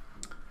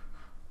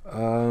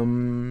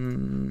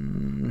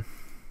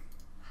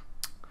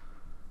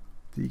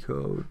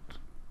 Decode,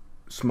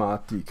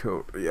 smart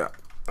decode. Yeah,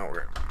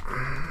 okay.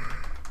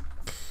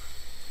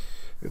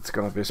 It's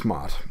gonna be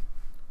smart.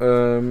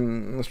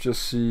 Let's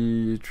just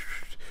see.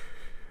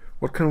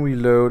 What can we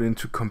load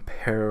into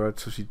comparer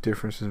to see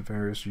differences in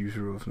various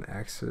user roles and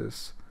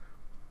access?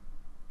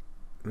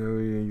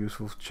 Very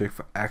useful to check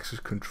for access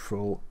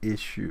control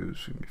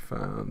issues can be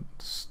found at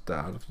the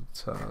start of the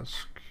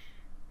task.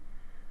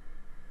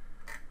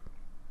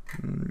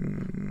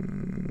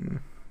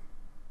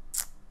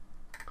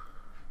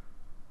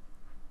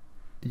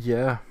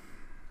 Yeah.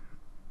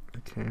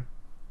 Okay.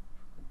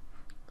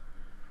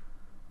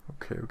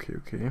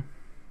 Okay.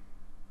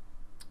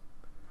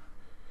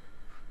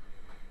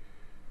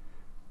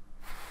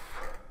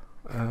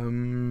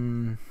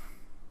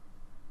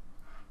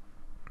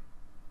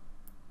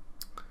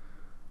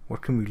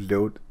 What can we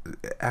load?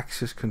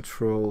 Access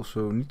control.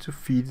 So need to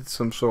feed it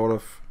some sort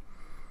of,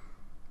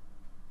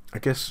 I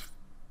guess,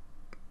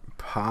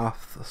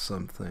 path or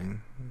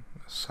something.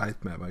 A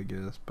sitemap, I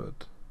guess,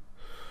 but.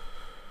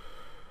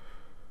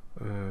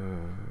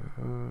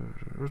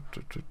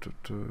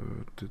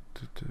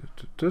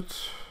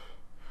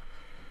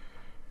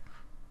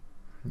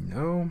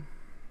 No.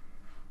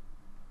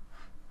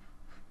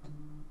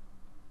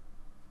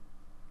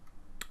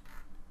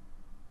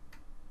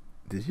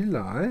 Did he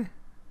lie?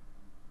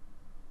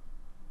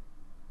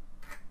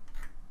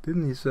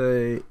 Didn't he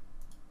say?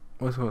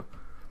 What's what?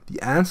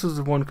 The answer to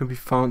the one can be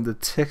found in the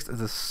text at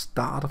the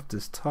start of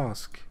this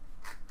task.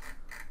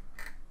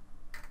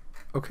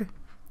 Okay.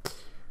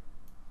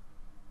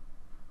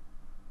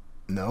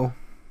 No.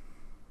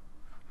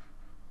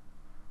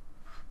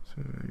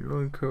 So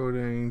you're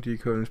encoding,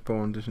 decoding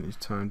spawn, addition each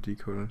time,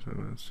 decoding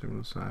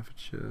similar cipher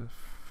chef.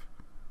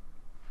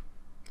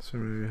 So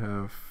we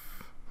have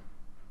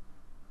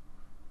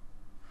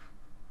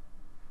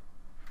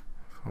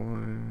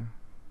following.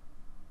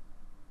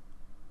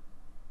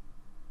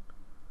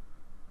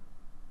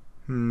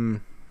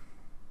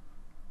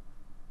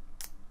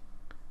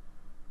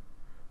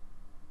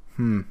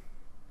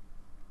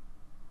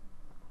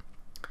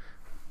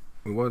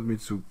 We want me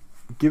to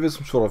give it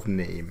some sort of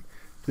name.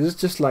 This is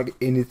just like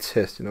any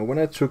test, you know. When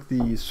I took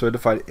the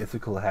Certified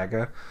Ethical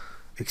Hacker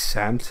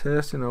exam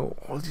test, you know,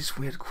 all these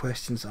weird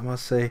questions, I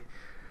must say.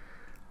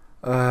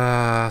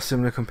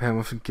 Similar compare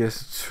with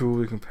guess tool,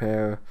 we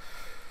compare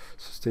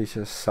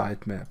Stasia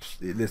sitemaps.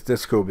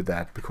 Let's go with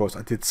that, because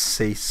I did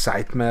say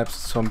sitemaps at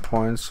some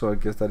point, so I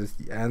guess that is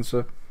the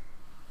answer.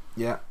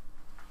 Yeah.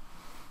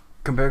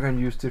 Compare can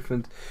use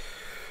different.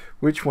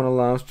 Which one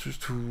allows us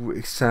to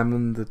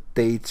examine the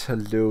data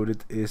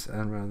loaded is,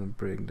 and rather than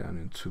breaking down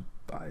into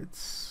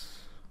bytes.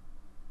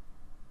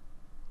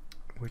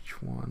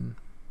 Which one?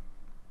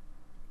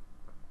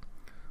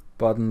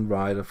 Button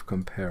right of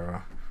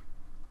comparer.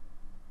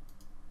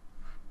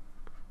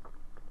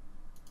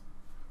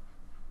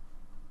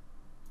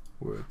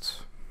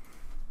 Words.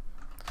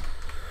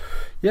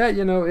 Yeah,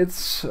 you know,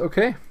 it's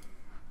okay.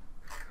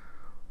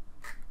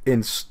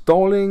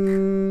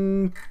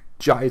 Installing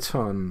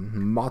Jython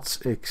mods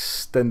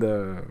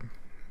extender.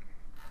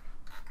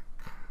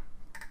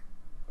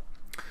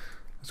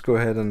 Let's go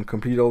ahead and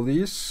complete all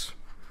these.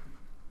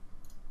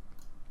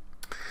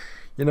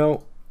 You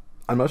know,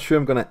 I'm not sure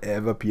I'm gonna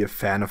ever be a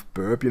fan of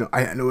Burp. You know,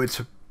 I know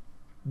it's a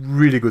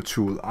really good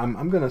tool.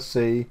 I'm gonna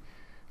say,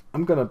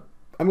 I'm gonna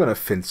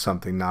fence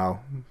something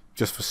now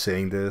just for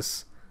saying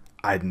this.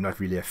 I'm not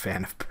really a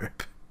fan of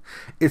Burp.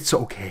 It's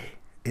okay.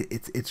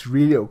 It's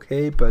really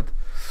okay, but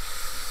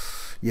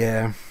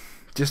yeah,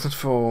 just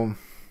for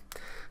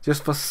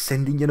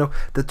sending, you know,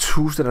 the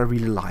tools that I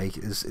really like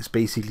is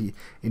basically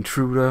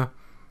intruder,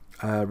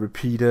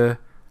 repeater,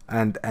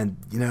 and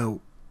you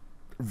know,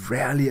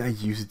 rarely I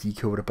use a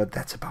decoder, but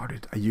that's about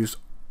it. I use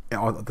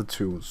other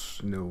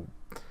tools, you know,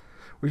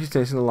 which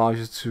extension allows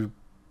you to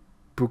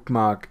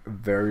bookmark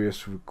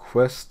various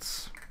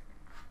requests.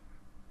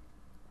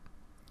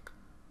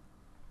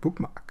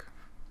 Bookmark.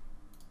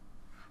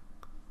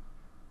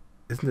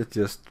 Isn't it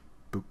just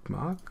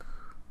bookmark?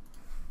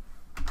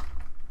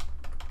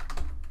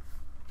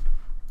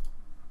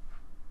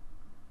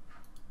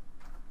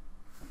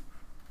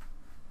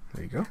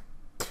 There you go.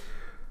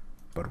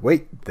 But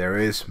wait, there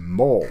is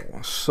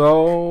more.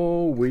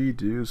 So we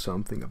do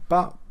something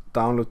about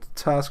download the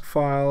task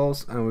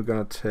files, and we're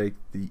gonna take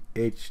the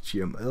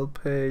HTML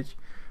page.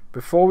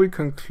 Before we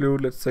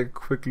conclude, let's take a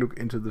quick look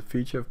into the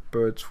feature of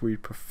Burp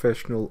Suite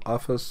Professional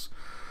Office,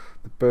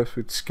 the Burp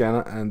Suite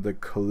scanner, and the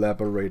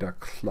collaborator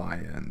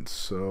client.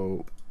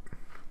 So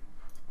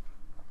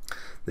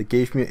they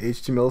gave me an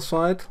HTML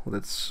site.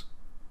 Let's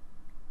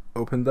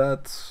open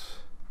that.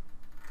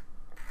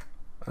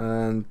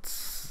 And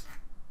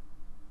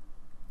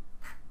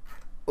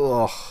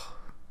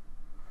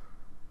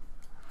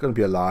gonna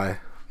be a lie.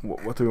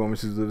 What do you want me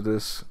to do with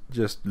this?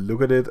 Just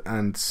look at it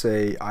and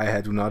say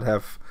I do not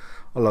have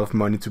a lot of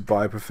money to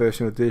buy a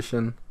professional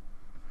edition.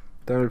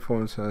 Then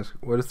report says,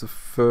 what is the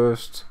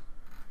first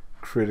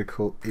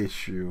critical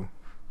issue?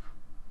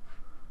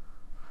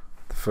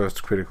 The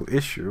first critical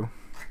issue.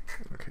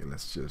 Okay,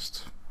 let's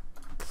just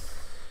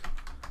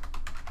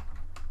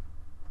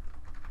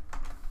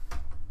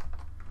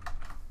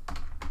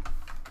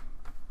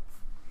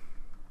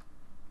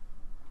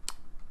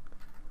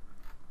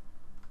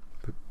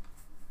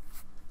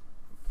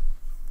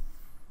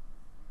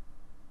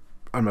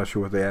I'm not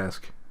sure what they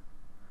ask.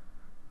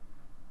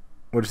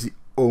 What is the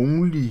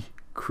only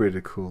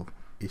critical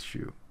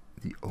issue.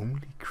 The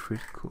only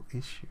critical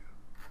issue.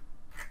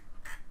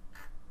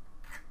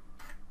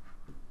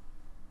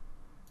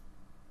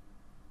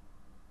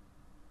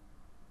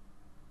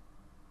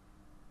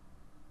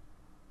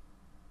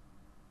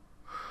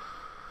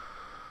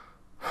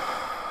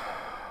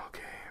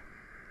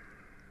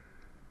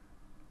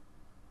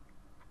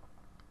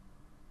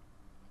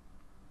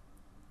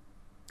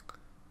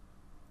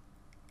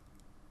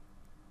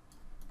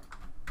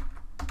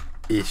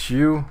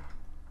 Issue.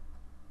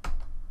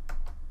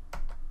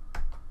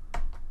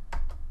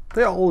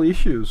 They're all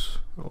issues.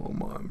 Oh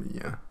my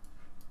mia.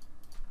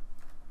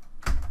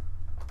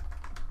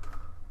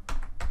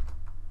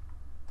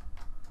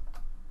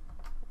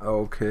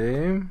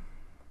 Okay.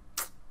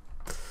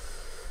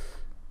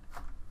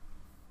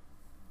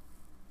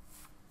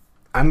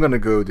 I'm gonna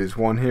go this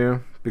one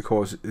here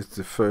because it's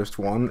the first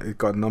one. It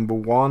got number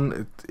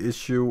 1.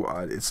 Issue.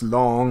 It's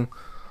long.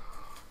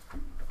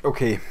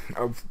 Okay,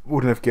 I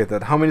wouldn't have get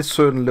that. How many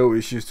certain low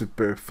issues did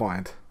Burp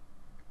find?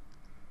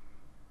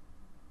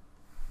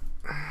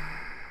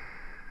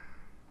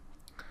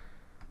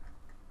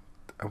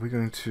 Are we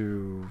going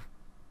to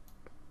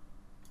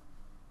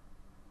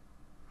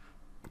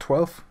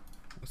 12?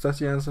 Is that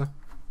the answer?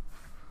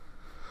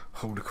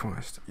 Holy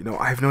Christ. You know,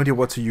 I have no idea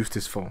what to use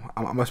this for.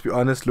 I must be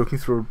honest, looking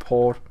through a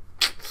report.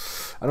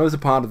 I know it's a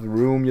part of the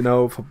room, you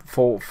know, for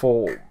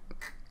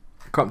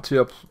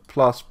CompTIA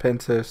Plus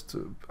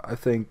PenTest. I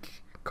think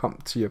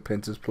CompTIA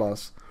PenTest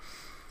Plus.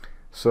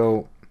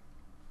 So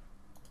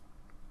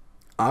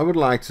I would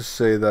like to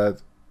say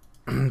that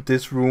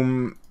this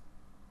room,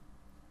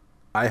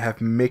 I have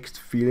mixed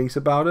feelings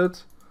about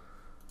it.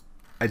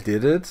 I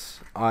did it.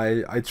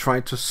 I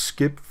tried to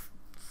skip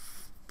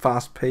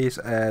fast pace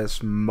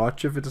as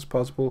much of it as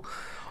possible.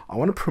 I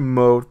want to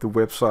promote the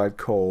website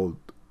called,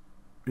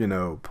 you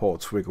know,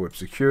 Portswigger Web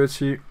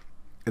Security.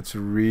 It's a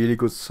really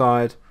good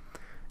site.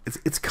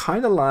 It's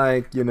kind of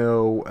like, you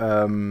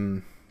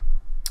know,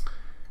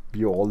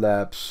 your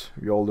labs,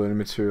 your learning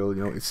material,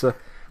 you know, it's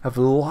have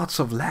lots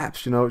of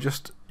labs, you know,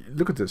 just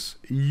look at this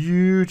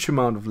huge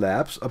amount of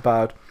labs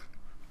about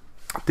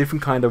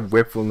different kind of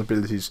web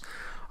vulnerabilities.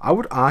 I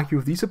would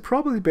argue these are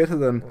probably better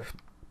than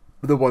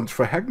the ones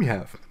TryHackMe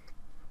have.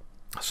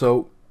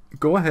 So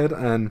go ahead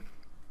and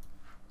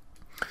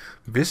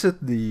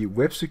visit the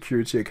Web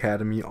Security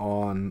Academy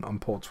on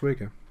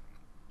Portswigger.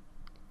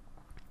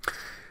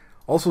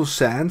 Also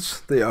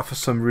SANS, they offer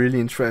some really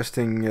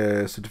interesting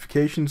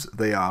certifications.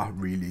 They are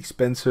really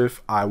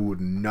expensive. I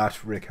would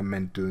not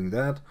recommend doing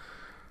that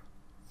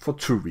for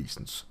 2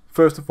 reasons.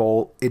 First of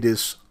all, it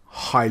is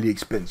highly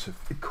expensive.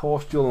 It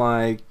costs you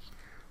like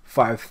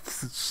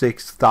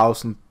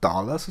 $5,000-6,000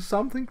 or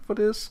something for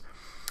this.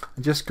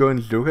 Just go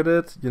and look at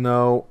it. You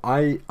know,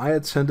 I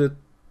attended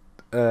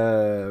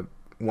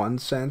one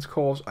SANS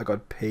course. I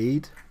got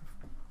paid.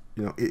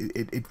 You know,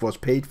 it was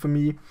paid for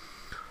me.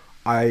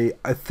 I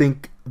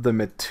think the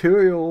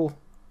material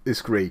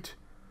is great.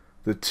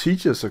 The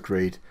teachers are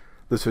great.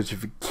 The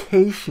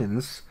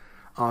certifications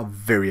are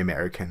very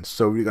American.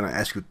 So we're gonna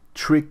ask you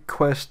trick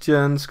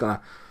questions,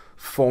 gonna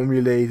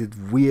formulate it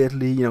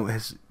weirdly. You know,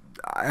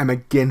 I'm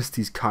against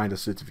these kind of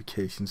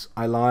certifications.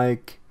 I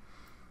like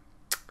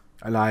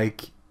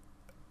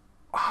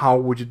how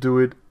would you do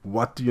it?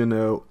 What do you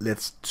know?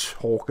 Let's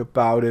talk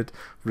about it.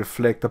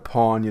 Reflect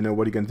upon, you know,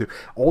 what are you going to do?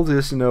 All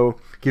this, you know,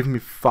 give me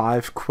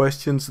 5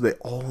 questions. They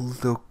all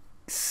look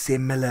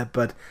similar,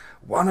 but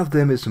one of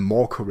them is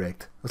more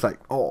correct. It's like,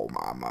 oh,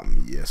 mamma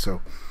mia.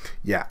 So,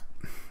 yeah.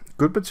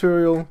 Good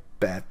material,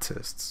 bad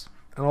tests.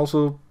 And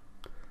also,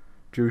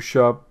 Juice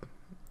Shop,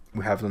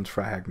 we have it on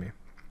TryHackMe.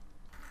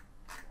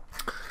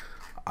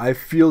 I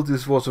feel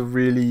this was a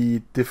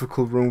really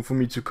difficult room for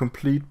me to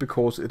complete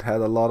because it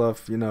had a lot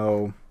of, you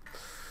know,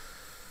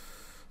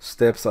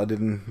 steps I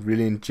didn't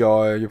really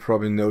enjoy. You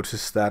probably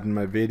noticed that in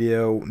my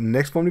video.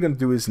 Next one we're going to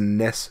do is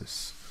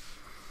Nessus.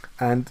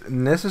 And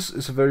Nessus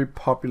is a very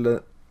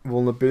popular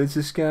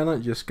vulnerability scanner.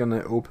 Just going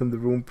to open the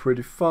room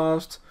pretty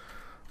fast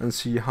and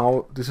see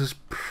how. This is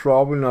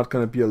probably not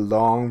going to be a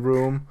long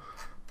room,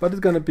 but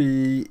it's going to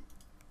be,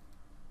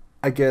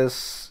 I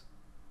guess,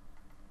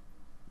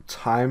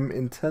 time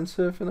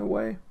intensive in a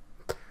way.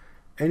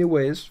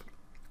 Anyways,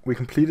 we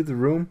completed the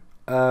room.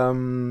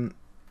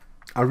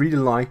 I really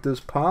liked this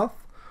path.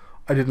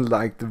 I didn't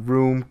like the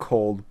room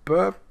called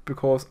Burp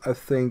because I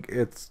think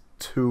it's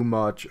too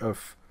much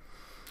of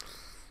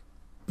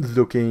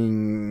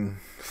looking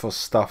for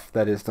stuff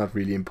that is not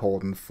really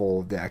important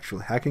for the actual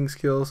hacking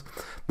skills.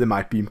 They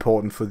might be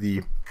important for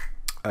the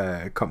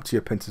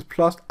CompTIA PenTest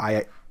Plus.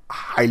 I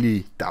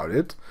highly doubt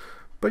it,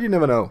 but you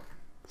never know.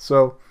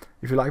 So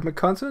if you like my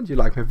content, you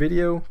like my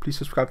video, please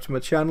subscribe to my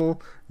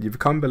channel, leave a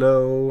comment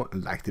below,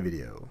 and like the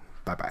video.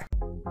 Bye bye.